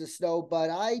 inches of snow. But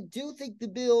I do think the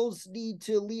Bills need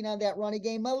to lean on that running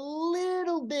game a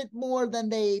little bit more than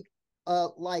they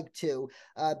like to,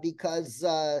 because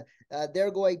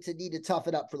they're going to need to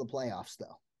toughen up for the playoffs,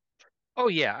 though. Oh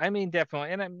yeah, I mean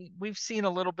definitely, and I mean we've seen a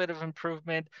little bit of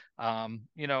improvement.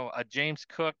 James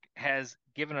Cook has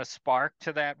given a spark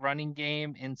to that running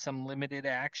game in some limited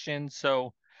action.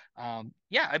 So,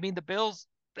 yeah, I mean the Bills,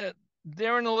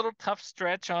 they're in a little tough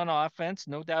stretch on offense,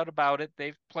 no doubt about it.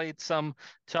 They've played some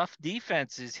tough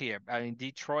defenses here. I mean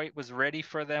Detroit was ready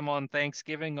for them on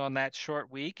Thanksgiving on that short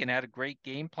week and had a great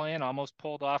game plan, almost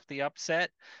pulled off the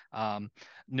upset. Um,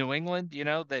 New England,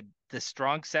 the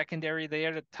strong secondary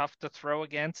there, tough to throw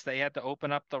against. They had to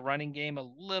open up the running game a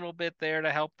little bit there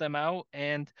to help them out,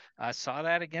 and saw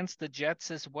that against the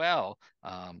Jets as well.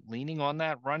 Leaning on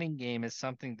that running game is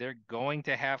something they're going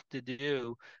to have to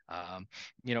do,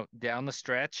 down the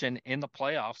stretch and in the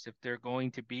playoffs if they're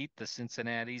going to beat the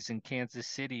Cincinnati's and Kansas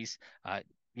City's.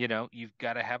 You've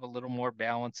got to have a little more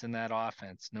balance in that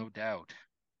offense, no doubt.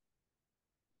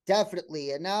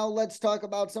 Definitely. And now let's talk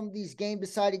about some of these game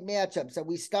deciding matchups. And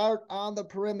we start on the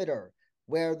perimeter,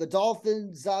 where the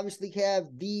Dolphins obviously have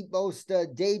the most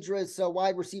dangerous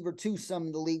wide receiver twosome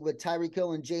in the league with Tyreek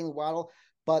Hill and Jalen Waddle.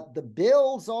 But the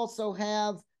Bills also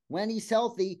have, when he's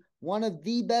healthy, one of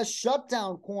the best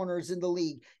shutdown corners in the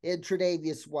league in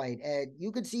Tre'Davious White. And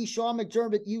you could see Sean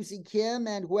McDermott using him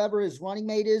and whoever his running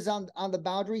mate is on the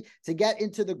boundary to get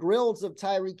into the grills of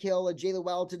Tyreek Hill and Jalen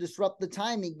Waddle to disrupt the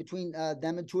timing between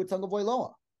them and Tua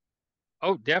Tagovailoa.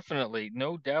 Oh, definitely.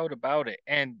 No doubt about it.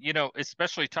 And,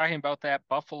 especially talking about that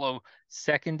Buffalo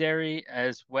secondary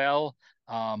as well.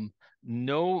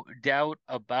 No doubt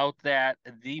about that.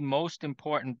 The most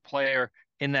important player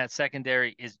in that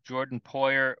secondary is Jordan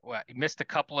Poyer. Well, he missed a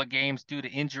couple of games due to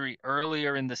injury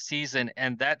earlier in the season,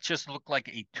 and that just looked like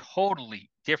a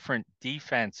totally different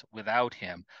defense without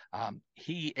him.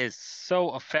 He is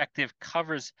so effective,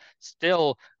 covers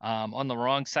still on the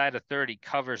wrong side of 30,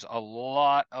 covers a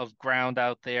lot of ground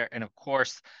out there. And of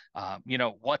course,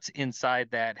 what's inside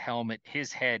that helmet,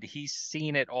 his head, he's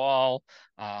seen it all.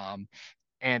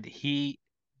 And he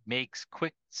makes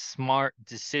quick, smart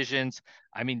decisions.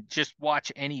 I mean, just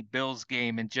watch any Bills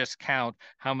game and just count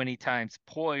how many times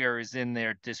Poyer is in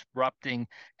there disrupting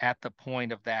at the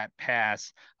point of that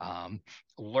pass,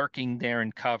 lurking there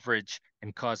in coverage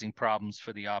and causing problems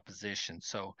for the opposition.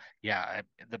 So, yeah,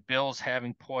 the Bills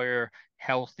having Poyer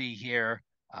healthy here,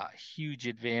 huge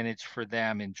advantage for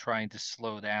them in trying to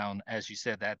slow down, as you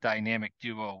said, that dynamic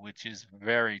duo, which is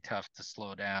very tough to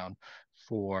slow down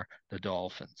for the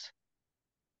Dolphins.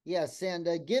 Yes, and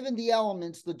given the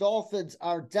elements, the Dolphins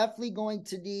are definitely going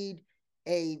to need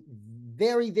a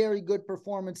very, very good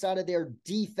performance out of their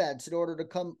defense in order to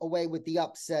come away with the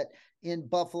upset in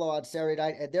Buffalo on Saturday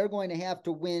night. And they're going to have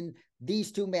to win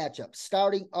these two matchups,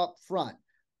 starting up front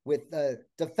with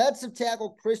defensive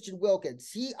tackle Christian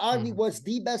Wilkins. He arguably was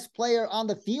the best player on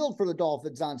the field for the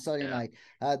Dolphins on Sunday night.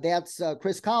 That's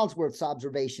Chris Collinsworth's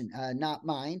observation, not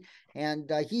mine.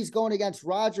 And he's going against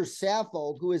Roger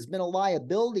Saffold, who has been a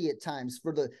liability at times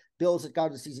for the Bills at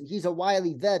guard of the season. He's a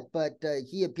wily vet, but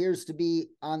he appears to be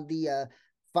on the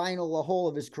final hole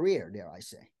of his career, dare I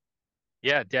say.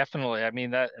 Yeah, definitely. I mean,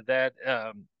 that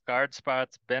guard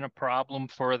spot's been a problem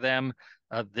for them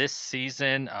this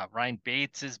season. Ryan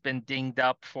Bates has been dinged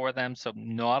up for them, so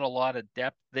not a lot of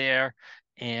depth there.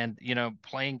 And,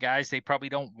 playing guys they probably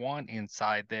don't want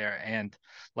inside there. And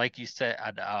like you said,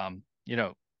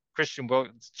 Christian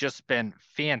Wilkins just been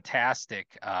fantastic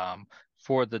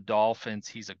for the Dolphins.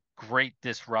 He's a great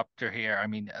disruptor here. I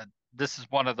mean, this is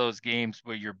one of those games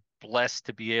where you're blessed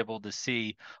to be able to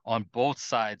see on both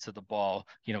sides of the ball.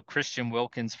 Christian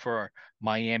Wilkins for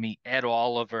Miami, Ed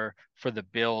Oliver for the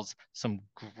Bills, some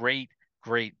great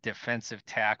defensive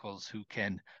tackles who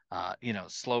can,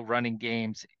 slow running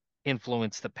games,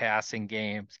 influence the passing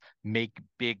games, make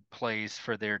big plays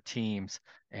for their teams.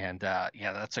 And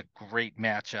that's a great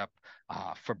matchup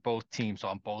for both teams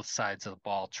on both sides of the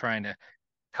ball, trying to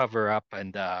cover up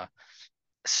and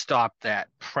stop that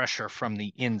pressure from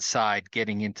the inside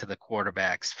getting into the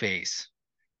quarterback's face.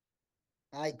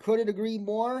 I couldn't agree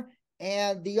more.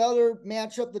 And the other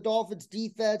matchup the Dolphins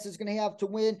defense is going to have to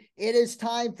win. It is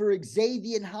time for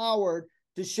Xavier Howard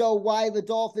to show why the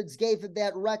Dolphins gave him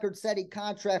that record-setting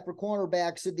contract for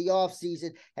cornerbacks in the offseason,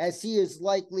 as he is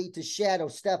likely to shadow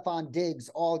Stefon Diggs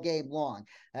all game long.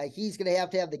 He's going to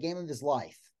have the game of his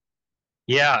life.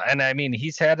 Yeah, and I mean,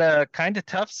 he's had a kind of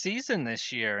tough season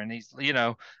this year, and he's,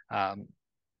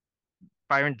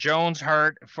 Byron Jones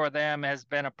hurt for them has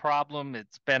been a problem.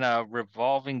 It's been a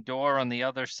revolving door on the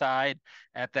other side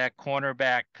at that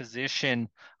cornerback position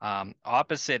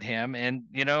opposite him. And,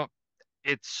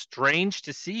 it's strange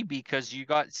to see because you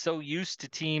got so used to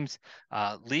teams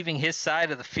leaving his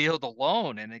side of the field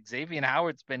alone. And Xavier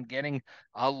Howard's been getting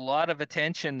a lot of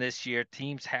attention this year.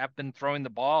 Teams have been throwing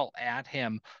the ball at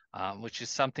him, which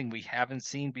is something we haven't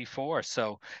seen before.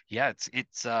 So, yeah,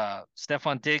 it's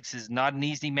Stefon Diggs is not an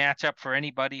easy matchup for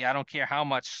anybody. I don't care how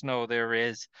much snow there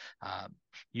is.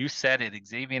 You said it.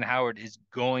 Xavier Howard is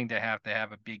going to have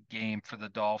a big game for the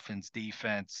Dolphins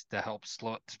defense to help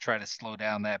try to slow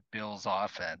down that Bills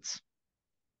offense.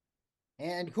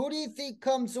 And who do you think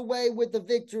comes away with the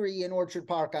victory in Orchard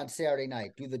Park on Saturday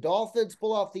night? Do the Dolphins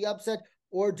pull off the upset,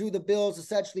 or do the Bills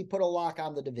essentially put a lock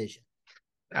on the division?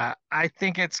 I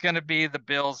think it's going to be the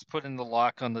Bills putting the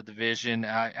lock on the division.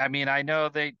 I mean, I know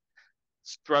they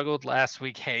struggled last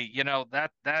week. Hey,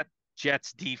 that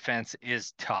Jets defense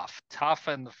is tough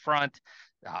in the front,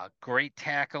 great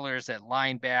tacklers at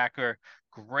linebacker,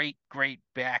 great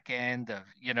back end of,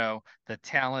 the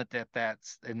talent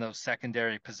that's in those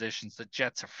secondary positions. The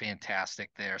Jets are fantastic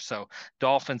there. So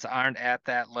Dolphins aren't at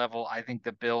that level. I think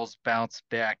the Bills bounce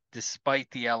back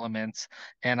despite the elements,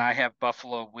 and I have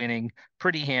Buffalo winning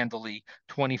pretty handily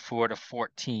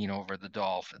 24-14 over the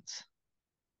Dolphins.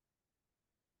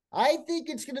 I think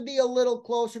it's going to be a little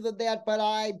closer than that, but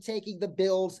I'm taking the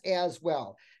Bills as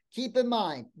well. Keep in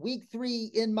mind, week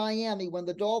 3 in Miami, when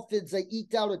the Dolphins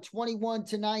eked out a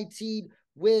 21-19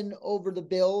 win over the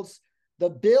Bills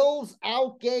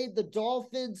outgained the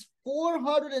Dolphins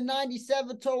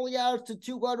 497 total yards to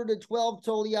 212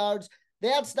 total yards.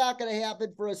 That's not going to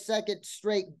happen for a second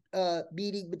straight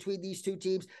meeting between these two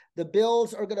teams. The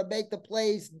Bills are going to make the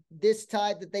plays this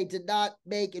time that they did not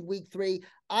make in week 3.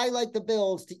 I like the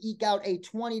Bills to eke out a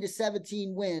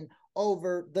 20-17 win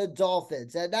over the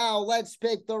Dolphins. And now let's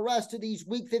pick the rest of these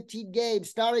week 15 games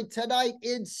starting tonight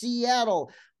in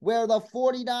Seattle, where the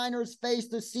 49ers face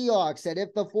the Seahawks. And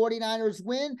if the 49ers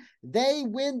win, they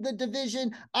win the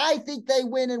division. I think they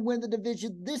win the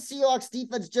division. This Seahawks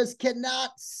defense just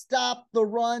cannot stop the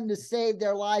run to save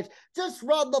their lives. Just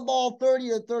run the ball 30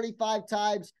 to 35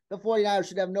 times. The 49ers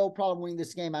should have no problem winning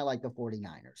this game. I like the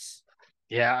 49ers.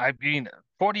 Yeah, I mean,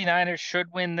 49ers should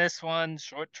win this one.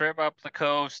 Short trip up the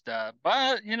coast.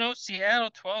 But, Seattle,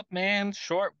 12th man,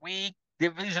 short week,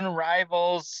 division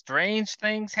rivals, strange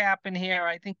things happen here.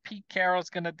 I think Pete Carroll's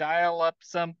going to dial up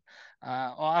some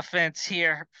offense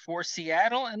here for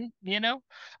Seattle. And,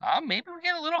 maybe we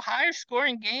get a little higher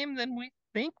scoring game than we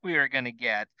think we are going to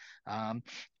get. I'm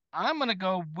going to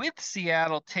go with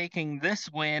Seattle taking this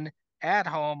win at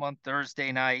home on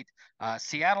Thursday night.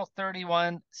 Seattle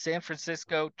 31, San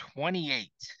Francisco 28.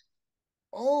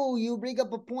 Oh, you bring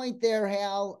up a point there,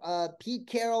 Hal. Pete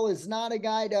Carroll is not a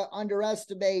guy to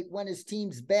underestimate when his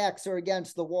team's backs are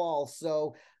against the wall.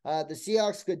 So the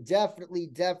Seahawks could definitely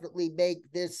make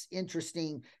this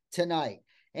interesting tonight.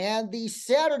 And the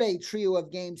Saturday trio of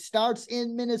games starts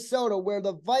in Minnesota, where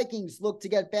the Vikings look to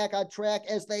get back on track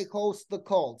as they host the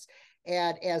Colts.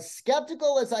 And as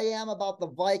skeptical as I am about the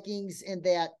Vikings in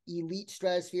that elite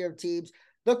stratosphere of teams,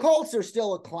 the Colts are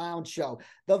still a clown show.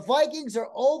 The Vikings are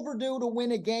overdue to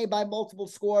win a game by multiple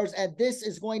scores, and this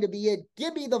is going to be it.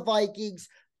 Give me the Vikings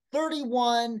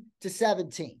 31-17.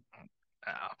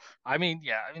 I mean,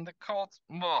 the Colts,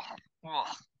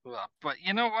 but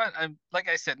you know what? Like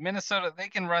I said, Minnesota, they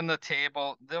can run the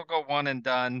table. They'll go one and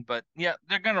done, but yeah,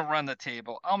 they're going to run the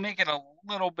table. I'll make it a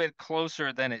little bit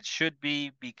closer than it should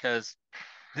be because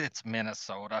it's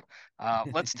Minnesota.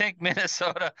 Let's take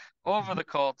Minnesota over the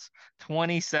Colts,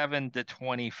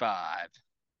 27-25.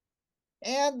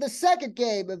 And the second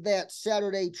game of that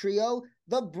Saturday trio,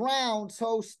 the Browns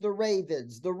host the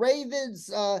Ravens. The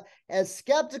Ravens, as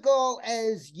skeptical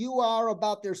as you are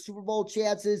about their Super Bowl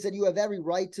chances, and you have every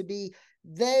right to be,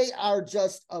 they are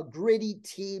just a gritty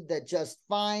team that just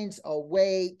finds a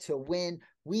way to win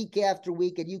week after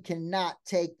week, and you cannot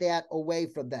take that away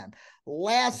from them.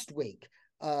 Last week,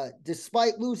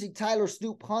 despite losing Tyler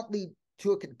Snoop Huntley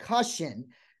to a concussion,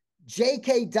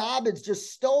 J.K. Dobbins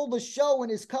just stole the show in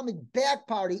his coming back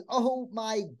party. Oh,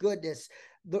 my goodness.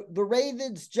 The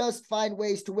Ravens just find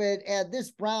ways to win, and this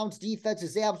Browns defense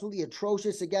is absolutely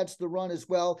atrocious against the run as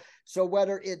well. So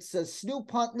whether it's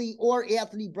Snoop Huntley or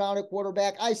Anthony Brown at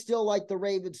quarterback, I still like the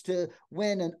Ravens to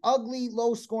win an ugly,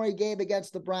 low-scoring game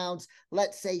against the Browns,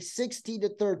 let's say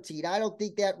 16-13. I don't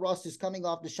think that rust is coming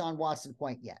off Deshaun Watson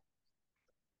quite yet.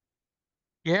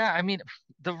 Yeah, I mean,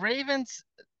 the Ravens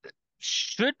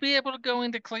should be able to go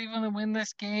into Cleveland and win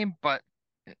this game, but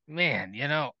man,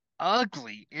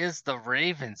 ugly is the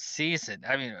Ravens season.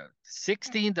 I mean,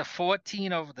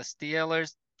 16-14 over the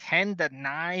Steelers,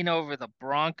 10-9 over the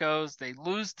Broncos. They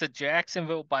lose to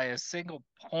Jacksonville by a single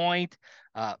point.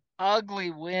 Ugly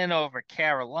win over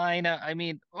Carolina. I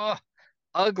mean,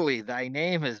 ugly. Thy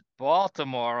name is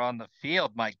Baltimore on the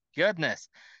field. My goodness.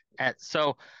 I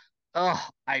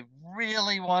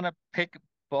really want to pick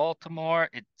Baltimore.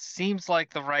 It seems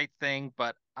like the right thing,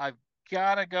 but I've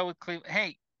got to go with Cleveland.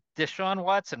 Hey, Deshaun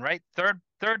Watson, right? Third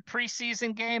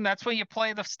preseason game. That's when you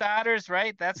play the starters,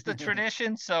 right? That's the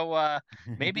tradition. So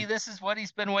maybe this is what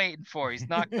he's been waiting for. He's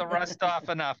knocked the rust off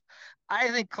enough. I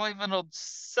think Cleveland will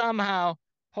somehow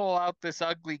pull out this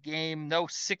ugly game. No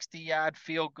 60-yard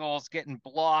field goals getting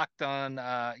blocked on,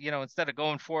 instead of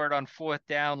going for it on fourth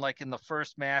down like in the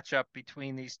first matchup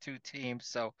between these two teams.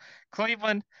 So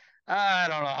Cleveland, I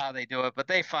don't know how they do it, but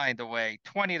they find a way.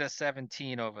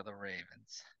 20-17 over the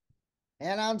Ravens.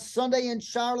 And on Sunday in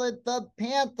Charlotte, the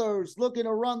Panthers, looking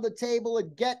to run the table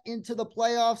and get into the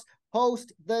playoffs,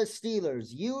 host the Steelers.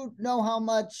 You know how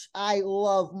much I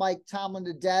love Mike Tomlin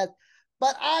to death,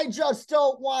 but I just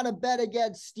don't want to bet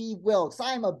against Steve Wilks.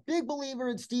 I'm a big believer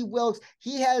in Steve Wilks.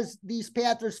 He has these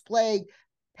Panthers playing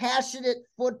passionate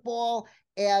football,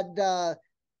 and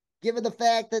given the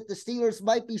fact that the Steelers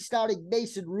might be starting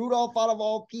Mason Rudolph out of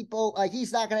all people,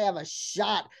 he's not going to have a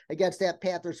shot against that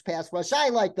Panthers pass rush. I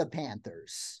like the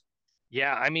Panthers.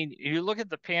 Yeah, I mean, you look at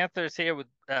the Panthers here with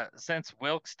since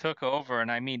Wilks took over,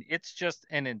 and I mean, it's just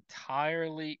an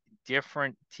entirely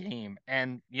different team.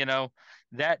 And,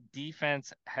 that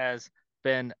defense has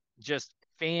been just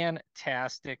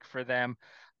fantastic for them.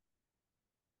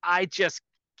 I just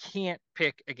can't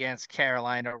pick against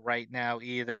Carolina right now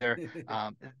either.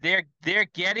 They're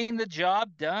getting the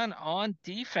job done on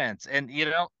defense, and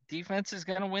defense is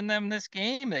going to win them this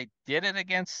game. They did it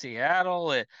against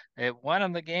Seattle. It won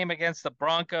them the game against the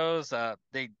Broncos.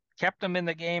 They kept them in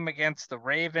the game against the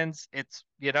Ravens. It's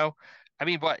I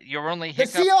mean, what you're only the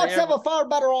Seahawks have a far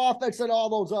better offense than all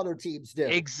those other teams do.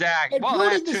 Exactly,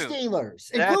 including the Steelers.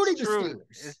 Including the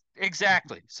Steelers.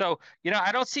 Exactly. So,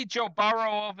 I don't see Joe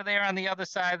Burrow over there on the other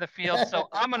side of the field. So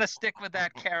I'm going to stick with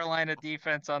that Carolina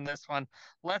defense on this one.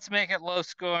 Let's make it low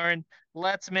scoring.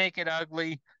 Let's make it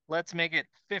ugly. Let's make it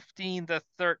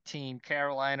 15-13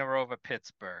 Carolina over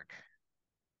Pittsburgh.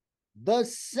 The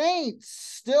Saints,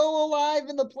 still alive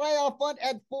in the playoff hunt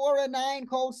at 4-9,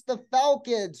 host the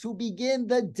Falcons, who begin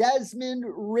the Desmond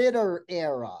Ridder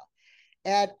era.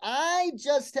 And I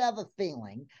just have a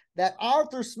feeling that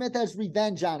Arthur Smith has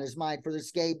revenge on his mind for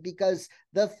this game, because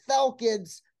the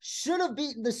Falcons should have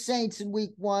beaten the Saints in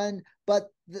week 1, but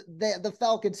the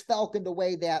Falcons falconed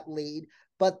away that lead.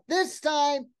 But this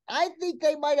time, I think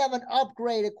they might have an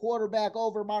upgrade at quarterback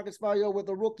over Marcus Mariota with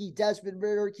the rookie Desmond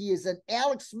Ridder. He is an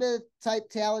Alex Smith type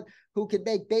talent who can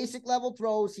make basic level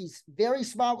throws. He's very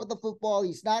smart with the football.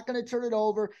 He's not going to turn it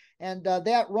over. And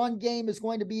that run game is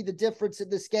going to be the difference in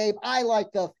this game. I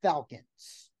like the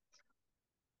Falcons.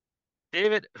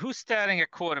 David, who's starting at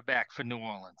quarterback for New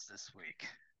Orleans this week?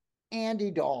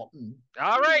 Andy Dalton.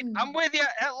 All right, I'm with you.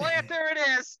 Atlanta it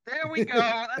is. There we go.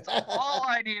 That's all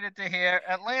I needed to hear.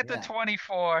 Atlanta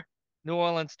 24, New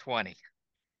Orleans 20.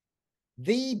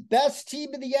 The best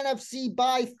team in the NFC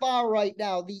by far right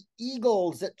now, the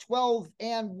Eagles at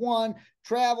 12-1,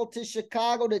 travel to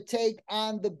Chicago to take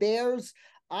on the Bears.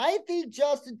 I think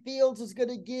Justin Fields is going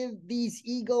to give these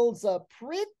Eagles a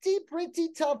pretty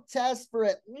tough test for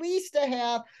at least a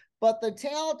half. But the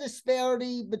talent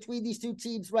disparity between these two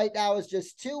teams right now is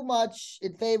just too much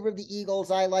in favor of the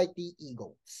Eagles. I like the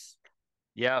Eagles.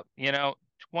 Yeah,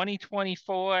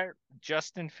 2024,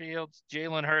 Justin Fields,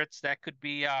 Jalen Hurts, that could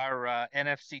be our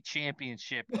NFC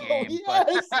Championship game.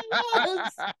 Yes,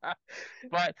 yes.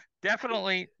 But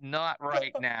definitely not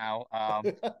right now.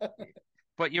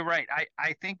 But you're right.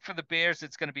 I think for the Bears,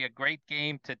 it's going to be a great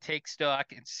game to take stock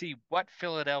and see what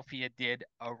Philadelphia did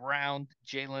around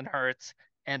Jalen Hurts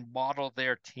and model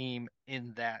their team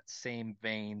in that same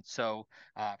vein. So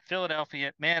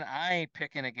Philadelphia, man, I ain't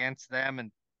picking against them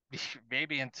and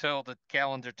maybe until the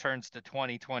calendar turns to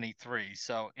 2023.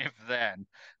 So if then,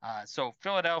 so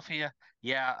Philadelphia,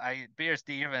 Bears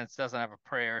defense doesn't have a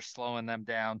prayer slowing them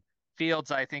down.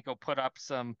 Fields, I think, will put up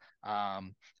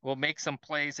will make some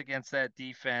plays against that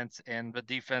defense, and the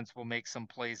defense will make some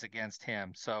plays against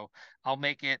him. So I'll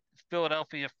make it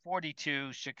Philadelphia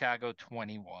 42, Chicago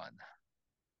 21.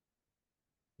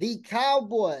 The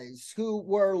Cowboys, who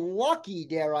were lucky,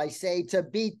 dare I say, to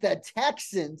beat the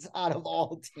Texans out of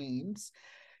all teams,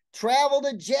 travel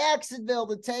to Jacksonville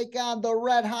to take on the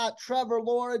red-hot Trevor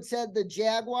Lawrence and the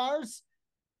Jaguars.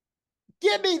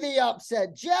 Give me the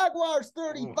upset. Jaguars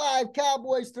 35,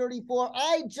 Cowboys 34.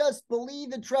 I just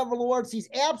believe in Trevor Lawrence. He's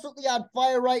absolutely on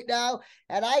fire right now,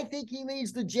 and I think he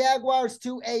leads the Jaguars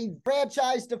to a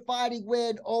franchise-defining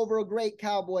win over a great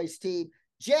Cowboys team.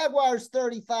 Jaguars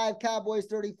 35, Cowboys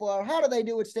 34. How do they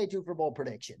do it? Stay tuned for bold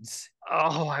predictions.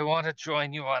 Oh, I want to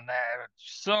join you on that.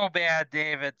 So bad,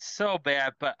 David. So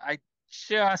bad, but I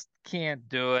just can't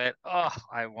do it. Oh,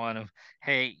 I want to.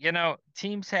 Hey,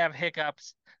 teams have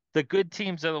hiccups. The good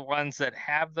teams are the ones that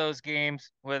have those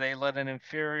games where they let an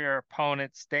inferior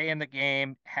opponent stay in the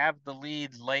game, have the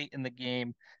lead late in the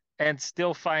game, and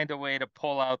still find a way to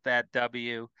pull out that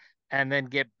W and then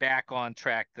get back on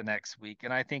track the next week.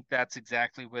 And I think that's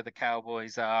exactly where the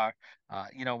Cowboys are.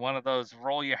 One of those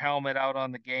roll your helmet out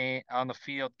on the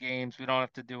field games. We don't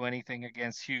have to do anything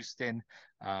against Houston.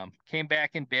 Came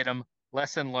back and bit them.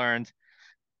 Lesson learned.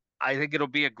 I think it'll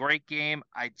be a great game.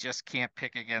 I just can't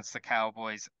pick against the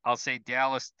Cowboys. I'll say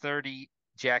Dallas 30,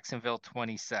 Jacksonville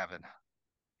 27.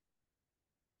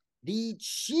 The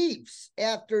Chiefs,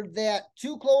 after that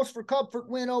too close for comfort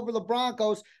win over the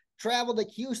Broncos, traveled to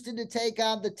Houston to take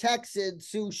on the Texans,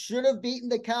 who should have beaten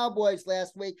the Cowboys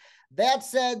last week. That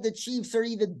said, the Chiefs are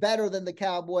even better than the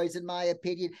Cowboys, in my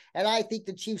opinion, and I think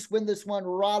the Chiefs win this one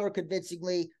rather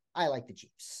convincingly. I like the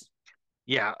Chiefs.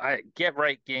 Yeah, I get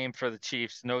right game for the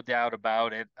Chiefs, no doubt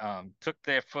about it. Took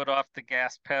their foot off the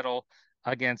gas pedal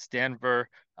against Denver,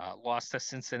 lost to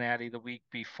Cincinnati the week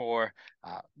before.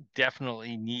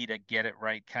 Definitely need a get it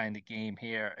right kind of game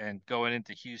here, and going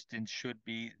into Houston should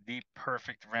be the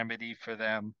perfect remedy for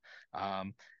them.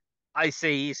 I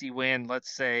say easy win.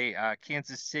 Let's say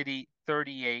Kansas City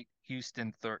 38,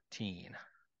 Houston 13.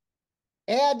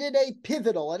 And in a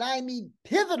pivotal, and I mean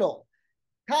pivotal,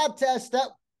 contest that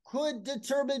could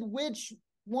determine which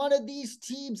one of these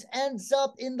teams ends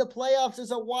up in the playoffs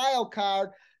as a wild card.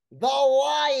 The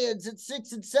Lions at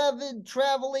 6-7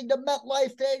 traveling to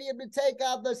MetLife Stadium to take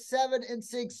on the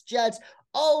 7-6 Jets.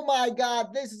 Oh my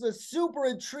God, this is a super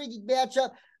intriguing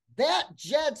matchup. That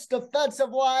Jets defensive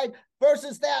line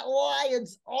versus that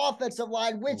Lions offensive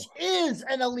line, which is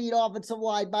an elite offensive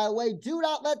line, by the way. Do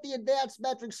not let the advanced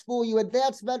metrics fool you.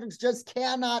 Advanced metrics just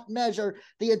cannot measure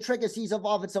the intricacies of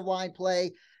offensive line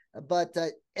play. But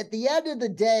at the end of the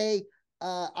day,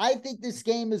 I think this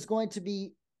game is going to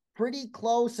be pretty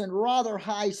close and rather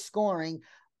high scoring.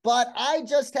 But I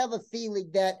just have a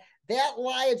feeling that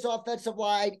Lions offensive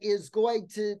line is going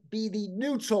to be the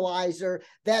neutralizer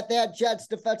that Jets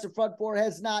defensive front four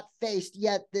has not faced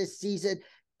yet this season.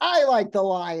 I like the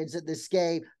Lions in this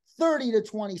game,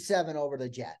 30-27 over the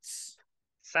Jets.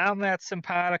 Sound that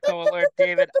simpatico alert,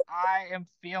 David. I am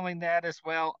feeling that as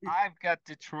well. I've got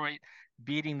Detroit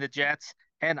beating the Jets.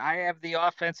 And I have the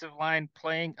offensive line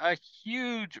playing a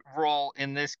huge role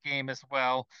in this game as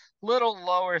well. Little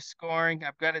lower scoring.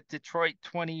 I've got it Detroit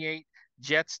 28,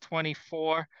 Jets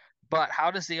 24. But how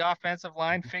does the offensive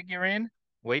line figure in?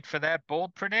 Wait for that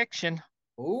bold prediction.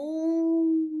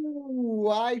 Ooh,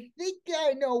 I think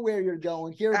I know where you're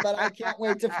going here, but I can't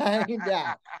wait to find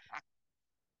out.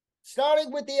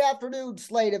 Starting with the afternoon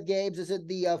slate of games is in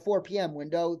the 4 p.m.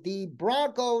 window. The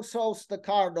Broncos host the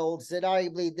Cardinals at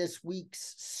arguably this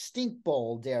week's stink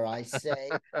bowl, dare I say.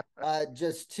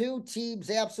 Just two teams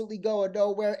absolutely going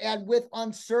nowhere, and with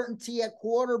uncertainty at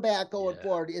quarterback going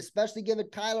forward, especially given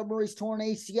Kyler Murray's torn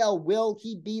ACL. Will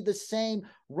he be the same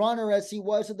runner as he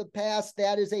was in the past?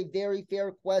 That is a very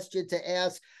fair question to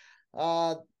ask.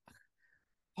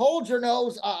 Hold your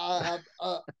nose.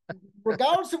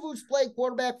 Regardless of who's playing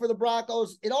quarterback for the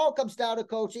Broncos, it all comes down to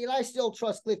coaching, and I still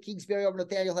trust Cliff Kingsbury over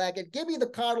Nathaniel Hackett. Give me the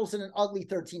Cardinals in an ugly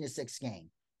 13-6 game.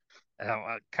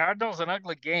 Cardinals an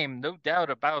ugly game, no doubt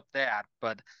about that.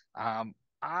 But I'm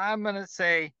gonna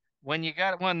say when you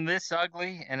got one this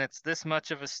ugly and it's this much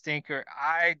of a stinker,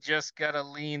 I just gotta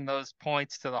lean those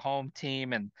points to the home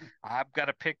team, and I've got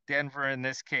to pick Denver in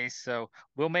this case. So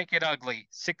we'll make it ugly,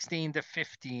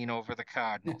 16-15 over the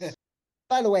Cardinals.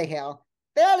 By the way, Hal,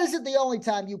 that isn't the only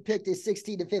time you picked a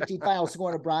 16-15 final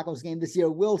score in a Broncos game this year.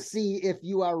 We'll see if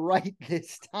you are right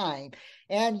this time.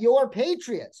 And your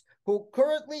Patriots, who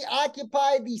currently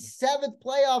occupy the 7th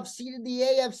playoff seed in the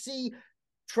AFC,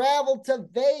 traveled to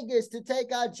Vegas to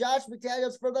take on Josh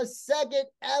McDaniels for the second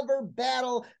ever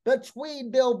battle between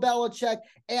Bill Belichick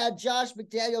and Josh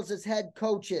McDaniels as head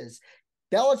coaches.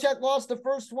 Belichick lost the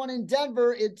first one in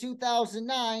Denver in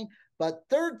 2009, but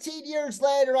 13 years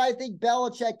later, I think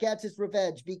Belichick gets his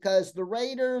revenge because the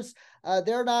Raiders,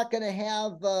 they're not going to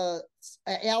have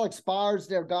Alex Bars,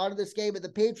 their guard of this game, but the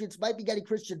Patriots might be getting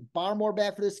Christian Barmore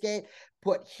back for this game.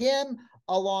 Put him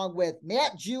along with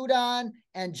Matt Judon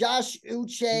and Josh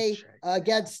Uche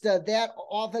against that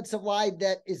offensive line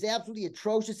that is absolutely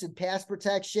atrocious in pass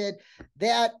protection.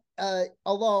 That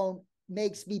alone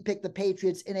makes me pick the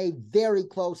Patriots in a very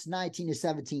close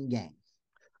 19-17 game.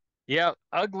 Yeah,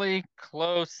 ugly,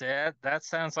 close. That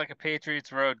sounds like a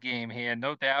Patriots road game here,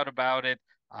 no doubt about it.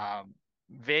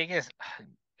 Vegas,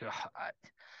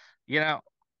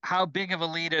 how big of a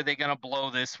lead are they going to blow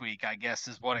this week, I guess,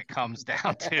 is what it comes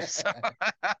down to. So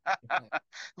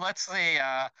let's see.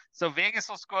 So Vegas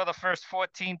will score the first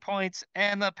 14 points,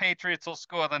 and the Patriots will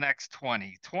score the next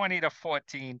 20.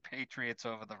 20-14 Patriots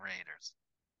over the Raiders.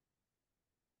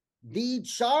 The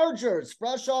Chargers,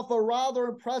 fresh off a rather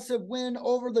impressive win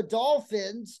over the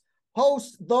Dolphins,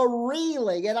 host the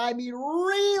reeling, and I mean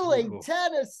reeling,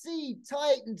 Tennessee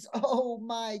Titans. Oh,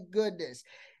 my goodness.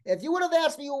 If you would have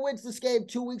asked me who wins this game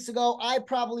 2 weeks ago, I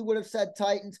probably would have said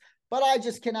Titans, but I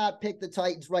just cannot pick the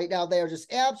Titans right now. They are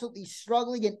just absolutely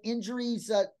struggling, and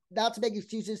injuries, not to make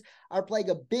excuses, are playing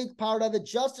a big part of it.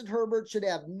 Justin Herbert should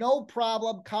have no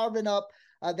problem carving up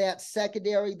that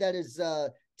secondary that is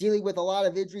dealing with a lot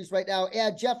of injuries right now.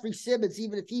 And Jeffrey Simmons,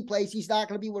 even if he plays, he's not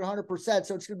going to be 100%.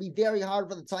 So it's going to be very hard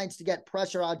for the Titans to get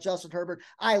pressure on Justin Herbert.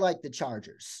 I like the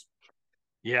Chargers.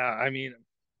 Yeah, I mean,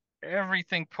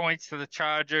 everything points to the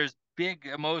Chargers. Big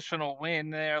emotional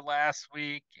win there last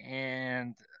week.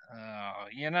 And,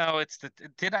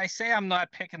 did I say I'm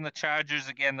not picking the Chargers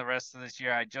again the rest of this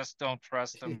year? I just don't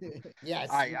trust them. Yes,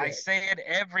 I say it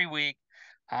every week.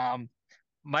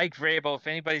 Mike Vrabel, if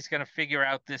anybody's going to figure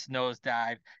out this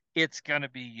nosedive, it's going to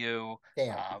be you.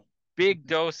 Big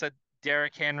dose of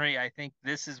Derrick Henry. I think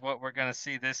this is what we're going to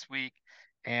see this week.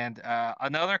 And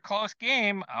another close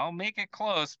game. I'll make it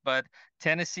close, but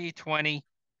Tennessee 20,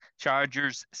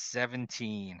 Chargers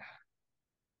 17.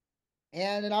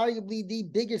 And arguably the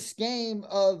biggest game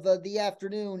of the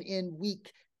afternoon in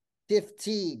week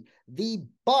 15. The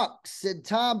Bucks and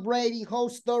Tom Brady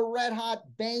host the red-hot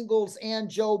Bengals and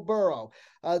Joe Burrow.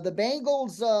 The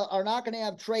Bengals are not going to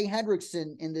have Trey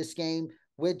Hendrickson in this game,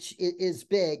 which is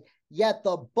big. Yet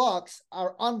the Bucks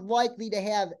are unlikely to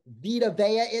have Vita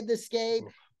Vea in this game,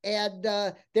 and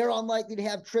they're unlikely to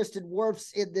have Tristan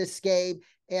Wirfs in this game.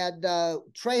 And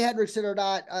Trey Hendrickson or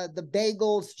not, the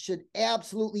Bengals should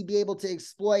absolutely be able to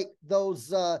exploit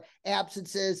those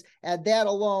absences. And that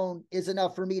alone is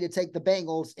enough for me to take the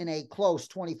Bengals in a close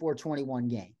 24-21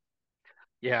 game.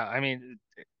 Yeah, I mean,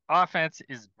 offense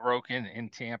is broken in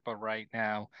Tampa right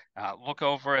now. Look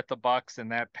over at the Bucks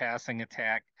and that passing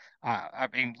attack.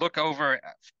 Look over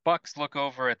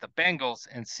at the Bengals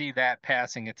and see that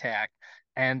passing attack.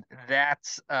 And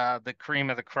that's the cream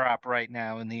of the crop right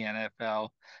now in the NFL.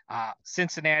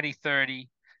 Cincinnati 30,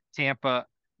 Tampa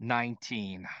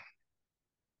 19.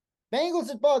 Bengals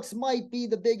and Bucks might be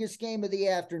the biggest game of the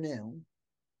afternoon.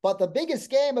 But the biggest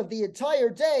game of the entire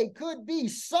day could be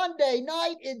Sunday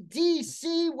night in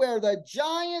DC, where the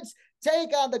Giants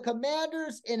take on the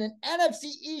Commanders in an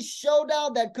NFC East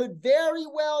showdown that could very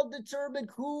well determine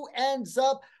who ends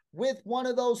up with one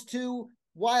of those two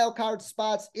wild card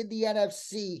spots in the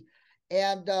NFC.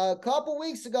 And a couple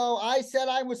weeks ago, I said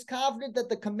I was confident that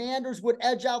the Commanders would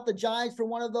edge out the Giants for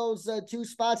one of those two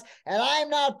spots. And I'm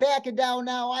not backing down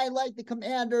now. I like the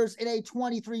Commanders in a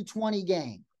 23-20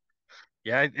 game.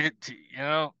 Yeah,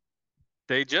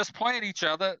 they just played each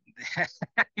other,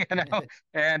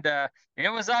 and it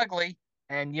was ugly.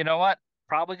 And you know what?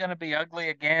 Probably going to be ugly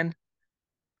again.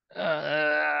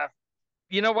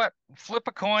 You know what? Flip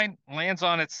a coin, lands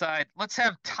on its side. Let's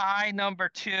have tie number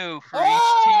 2 for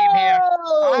each team here.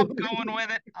 I'm going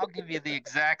with it. I'll give you the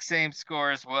exact same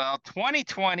score as well.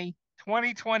 2020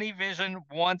 vision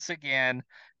once again.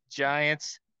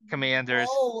 Giants, Commanders.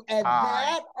 And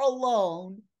that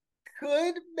alone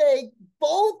could make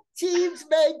both teams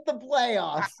make the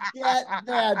playoffs. Get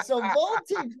that. So both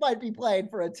teams might be playing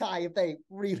for a tie if they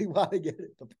really want to get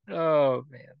it. Oh,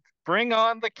 man. Bring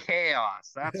on the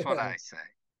chaos. That's what I say.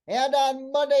 And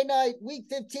on Monday night, Week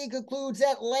 15 concludes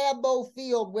at Lambeau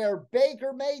Field, where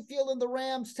Baker Mayfield and the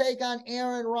Rams take on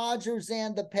Aaron Rodgers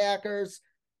and the Packers.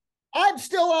 I'm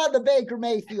still on the Baker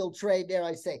Mayfield trade, dare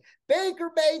I say.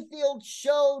 Baker Mayfield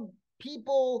showed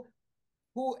people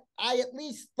who I at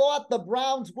least thought the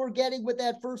Browns were getting with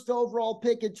that first overall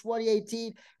pick in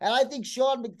 2018. And I think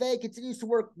Sean McVay continues to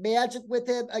work magic with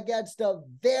him against a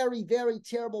very, very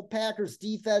terrible Packers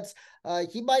defense.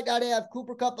 He might not have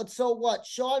Cooper Kupp, but so what?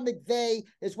 Sean McVay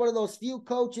is one of those few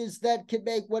coaches that can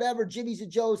make whatever Jimmys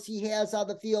and Joes he has on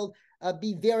the field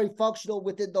be very functional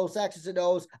within those X's and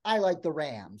O's. I like the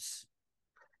Rams.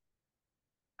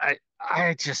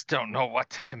 I just don't know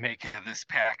what to make of this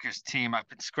Packers team. I've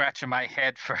been scratching my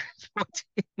head for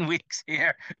 14 weeks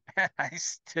here. And I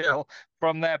still,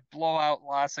 from that blowout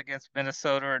loss against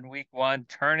Minnesota in week 1,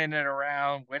 turning it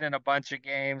around, winning a bunch of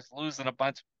games, losing a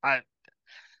bunch.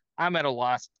 I'm at a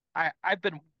loss. I've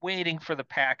been waiting for the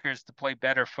Packers to play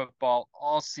better football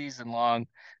all season long.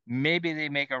 Maybe they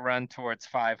make a run towards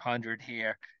 500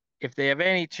 here. If they have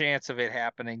any chance of it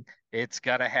happening, it's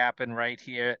got to happen right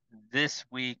here this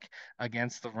week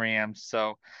against the Rams.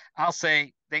 So I'll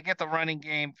say they get the running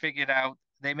game figured out.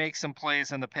 They make some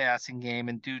plays in the passing game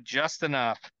and do just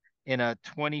enough in a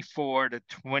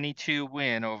 24-22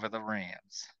 win over the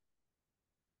Rams.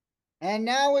 And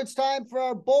now it's time for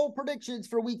our bold predictions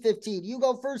for Week 15. You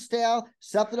go first, Tal.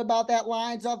 Something about that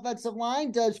Lions offensive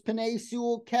line. Does Penei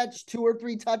Sewell catch 2 or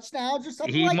 3 touchdowns or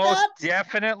something like that? He most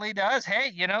definitely does.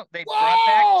 Hey, they brought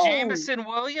back Jameson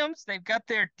Williams. They've got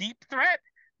their deep threat.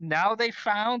 Now they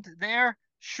found their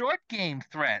short game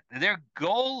threat, their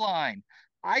goal line.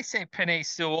 I say Penei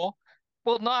Sewell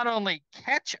will not only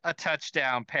catch a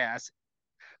touchdown pass,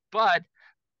 but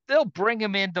they'll bring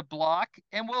him in to block,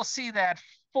 and we'll see that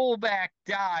fullback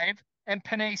dive, and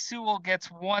Penei Sewell gets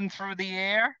 1 through the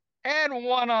air and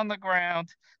 1 on the ground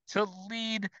to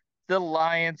lead the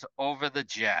Lions over the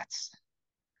Jets.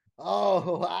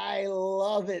 Oh, I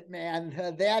love it, man.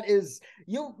 That is,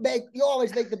 you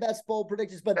always make the best bold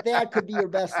predictions, but that could be your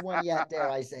best one yet, dare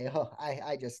I say. Oh,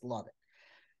 I just love it.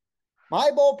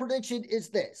 My bold prediction is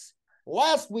this.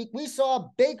 Last week, we saw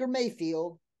Baker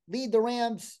Mayfield lead the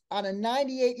Rams on a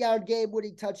 98-yard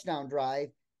game-winning touchdown drive.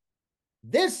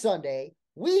 This Sunday,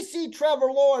 we see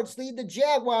Trevor Lawrence lead the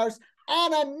Jaguars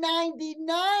on a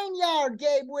 99-yard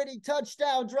game-winning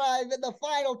touchdown drive in the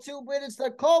final 2 minutes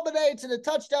that culminates in a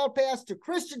touchdown pass to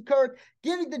Christian Kirk,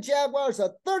 giving the Jaguars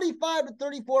a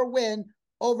 35-34 win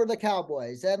over the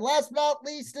Cowboys. And last but not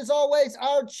least, as always,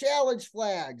 our challenge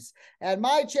flags. And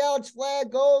my challenge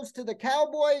flag goes to the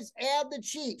Cowboys and the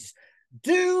Chiefs.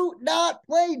 Do not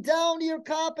play down your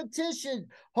competition.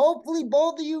 Hopefully,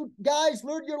 both of you guys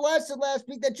learned your lesson last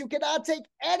week that you cannot take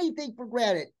anything for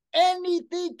granted.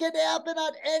 Anything can happen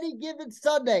on any given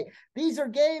Sunday. These are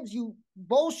games you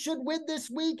both should win this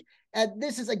week, and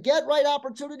this is a get-right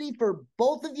opportunity for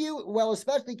both of you, well,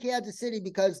 especially Kansas City,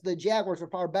 because the Jaguars are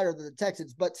far better than the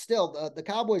Texans, but still, the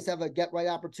Cowboys have a get-right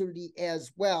opportunity as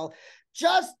well.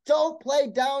 Just don't play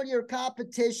down your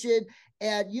competition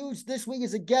and use this week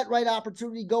as a get-right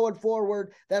opportunity going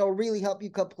forward. That'll really help you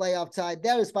come playoff time.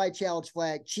 That is my challenge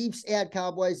flag. Chiefs and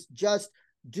Cowboys, just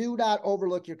do not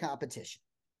overlook your competition.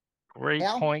 Great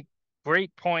point.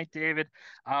 Great point, David.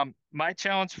 My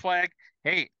challenge flag,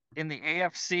 hey, in the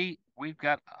AFC, we've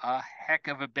got a heck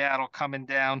of a battle coming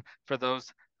down for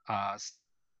those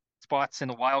spots in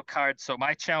the wild card. So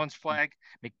my challenge flag,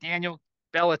 McDaniel,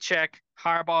 Belichick,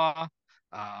 Harbaugh,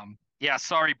 Yeah,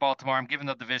 sorry, Baltimore. I'm giving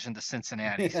the division to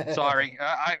Cincinnati. Sorry.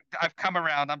 I've come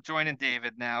around. I'm joining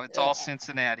David now. It's all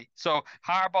Cincinnati. So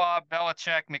Harbaugh,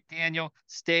 Belichick, McDaniel,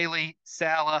 Staley,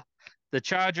 Saleh, the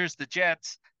Chargers, the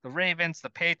Jets, the Ravens, the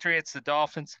Patriots, the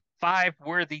Dolphins, 5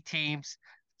 worthy teams,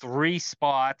 3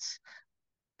 spots.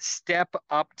 Step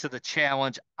up to the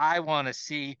challenge. I want to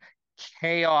see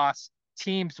chaos,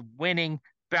 teams winning,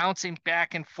 bouncing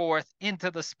back and forth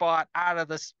into the spot, out of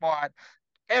the spot,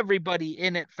 everybody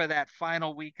in it for that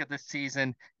final week of the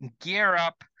season. Gear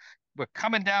up. We're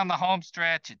coming down the home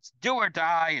stretch. It's do or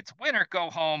die. It's win or go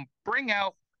home. Bring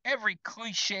out every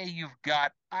cliche you've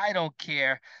got. I don't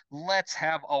care. Let's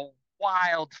have a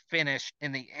wild finish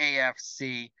in the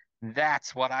AFC.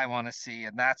 That's what I want to see,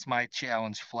 and that's my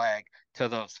challenge flag to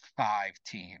those 5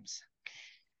 teams.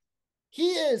 He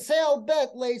is Hal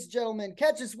Bent, ladies and gentlemen.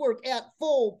 Catch his work at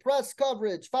Full Press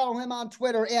Coverage. Follow him on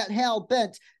Twitter at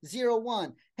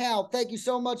HalBent01. Hal, thank you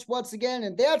so much once again.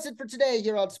 And that's it for today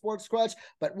here on Sports Crunch.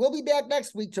 But we'll be back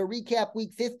next week to recap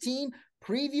Week 15,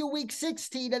 preview Week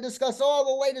 16, and discuss all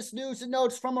the latest news and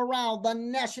notes from around the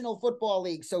National Football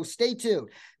League. So stay tuned.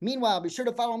 Meanwhile, be sure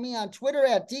to follow me on Twitter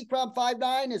at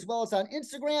DCrom59, as well as on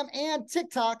Instagram and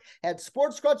TikTok at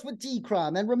Sports Crunch with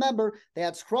DCrom. And remember,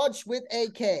 that's Crunch with a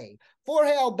K. For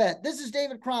Hal Bent, this is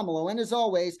David Cromwell, and as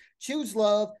always, choose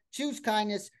love, choose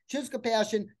kindness, choose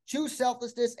compassion, choose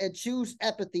selflessness, and choose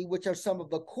empathy, which are some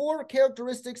of the core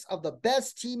characteristics of the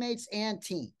best teammates and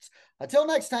teams. Until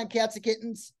next time, cats and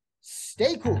kittens,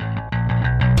 stay cool.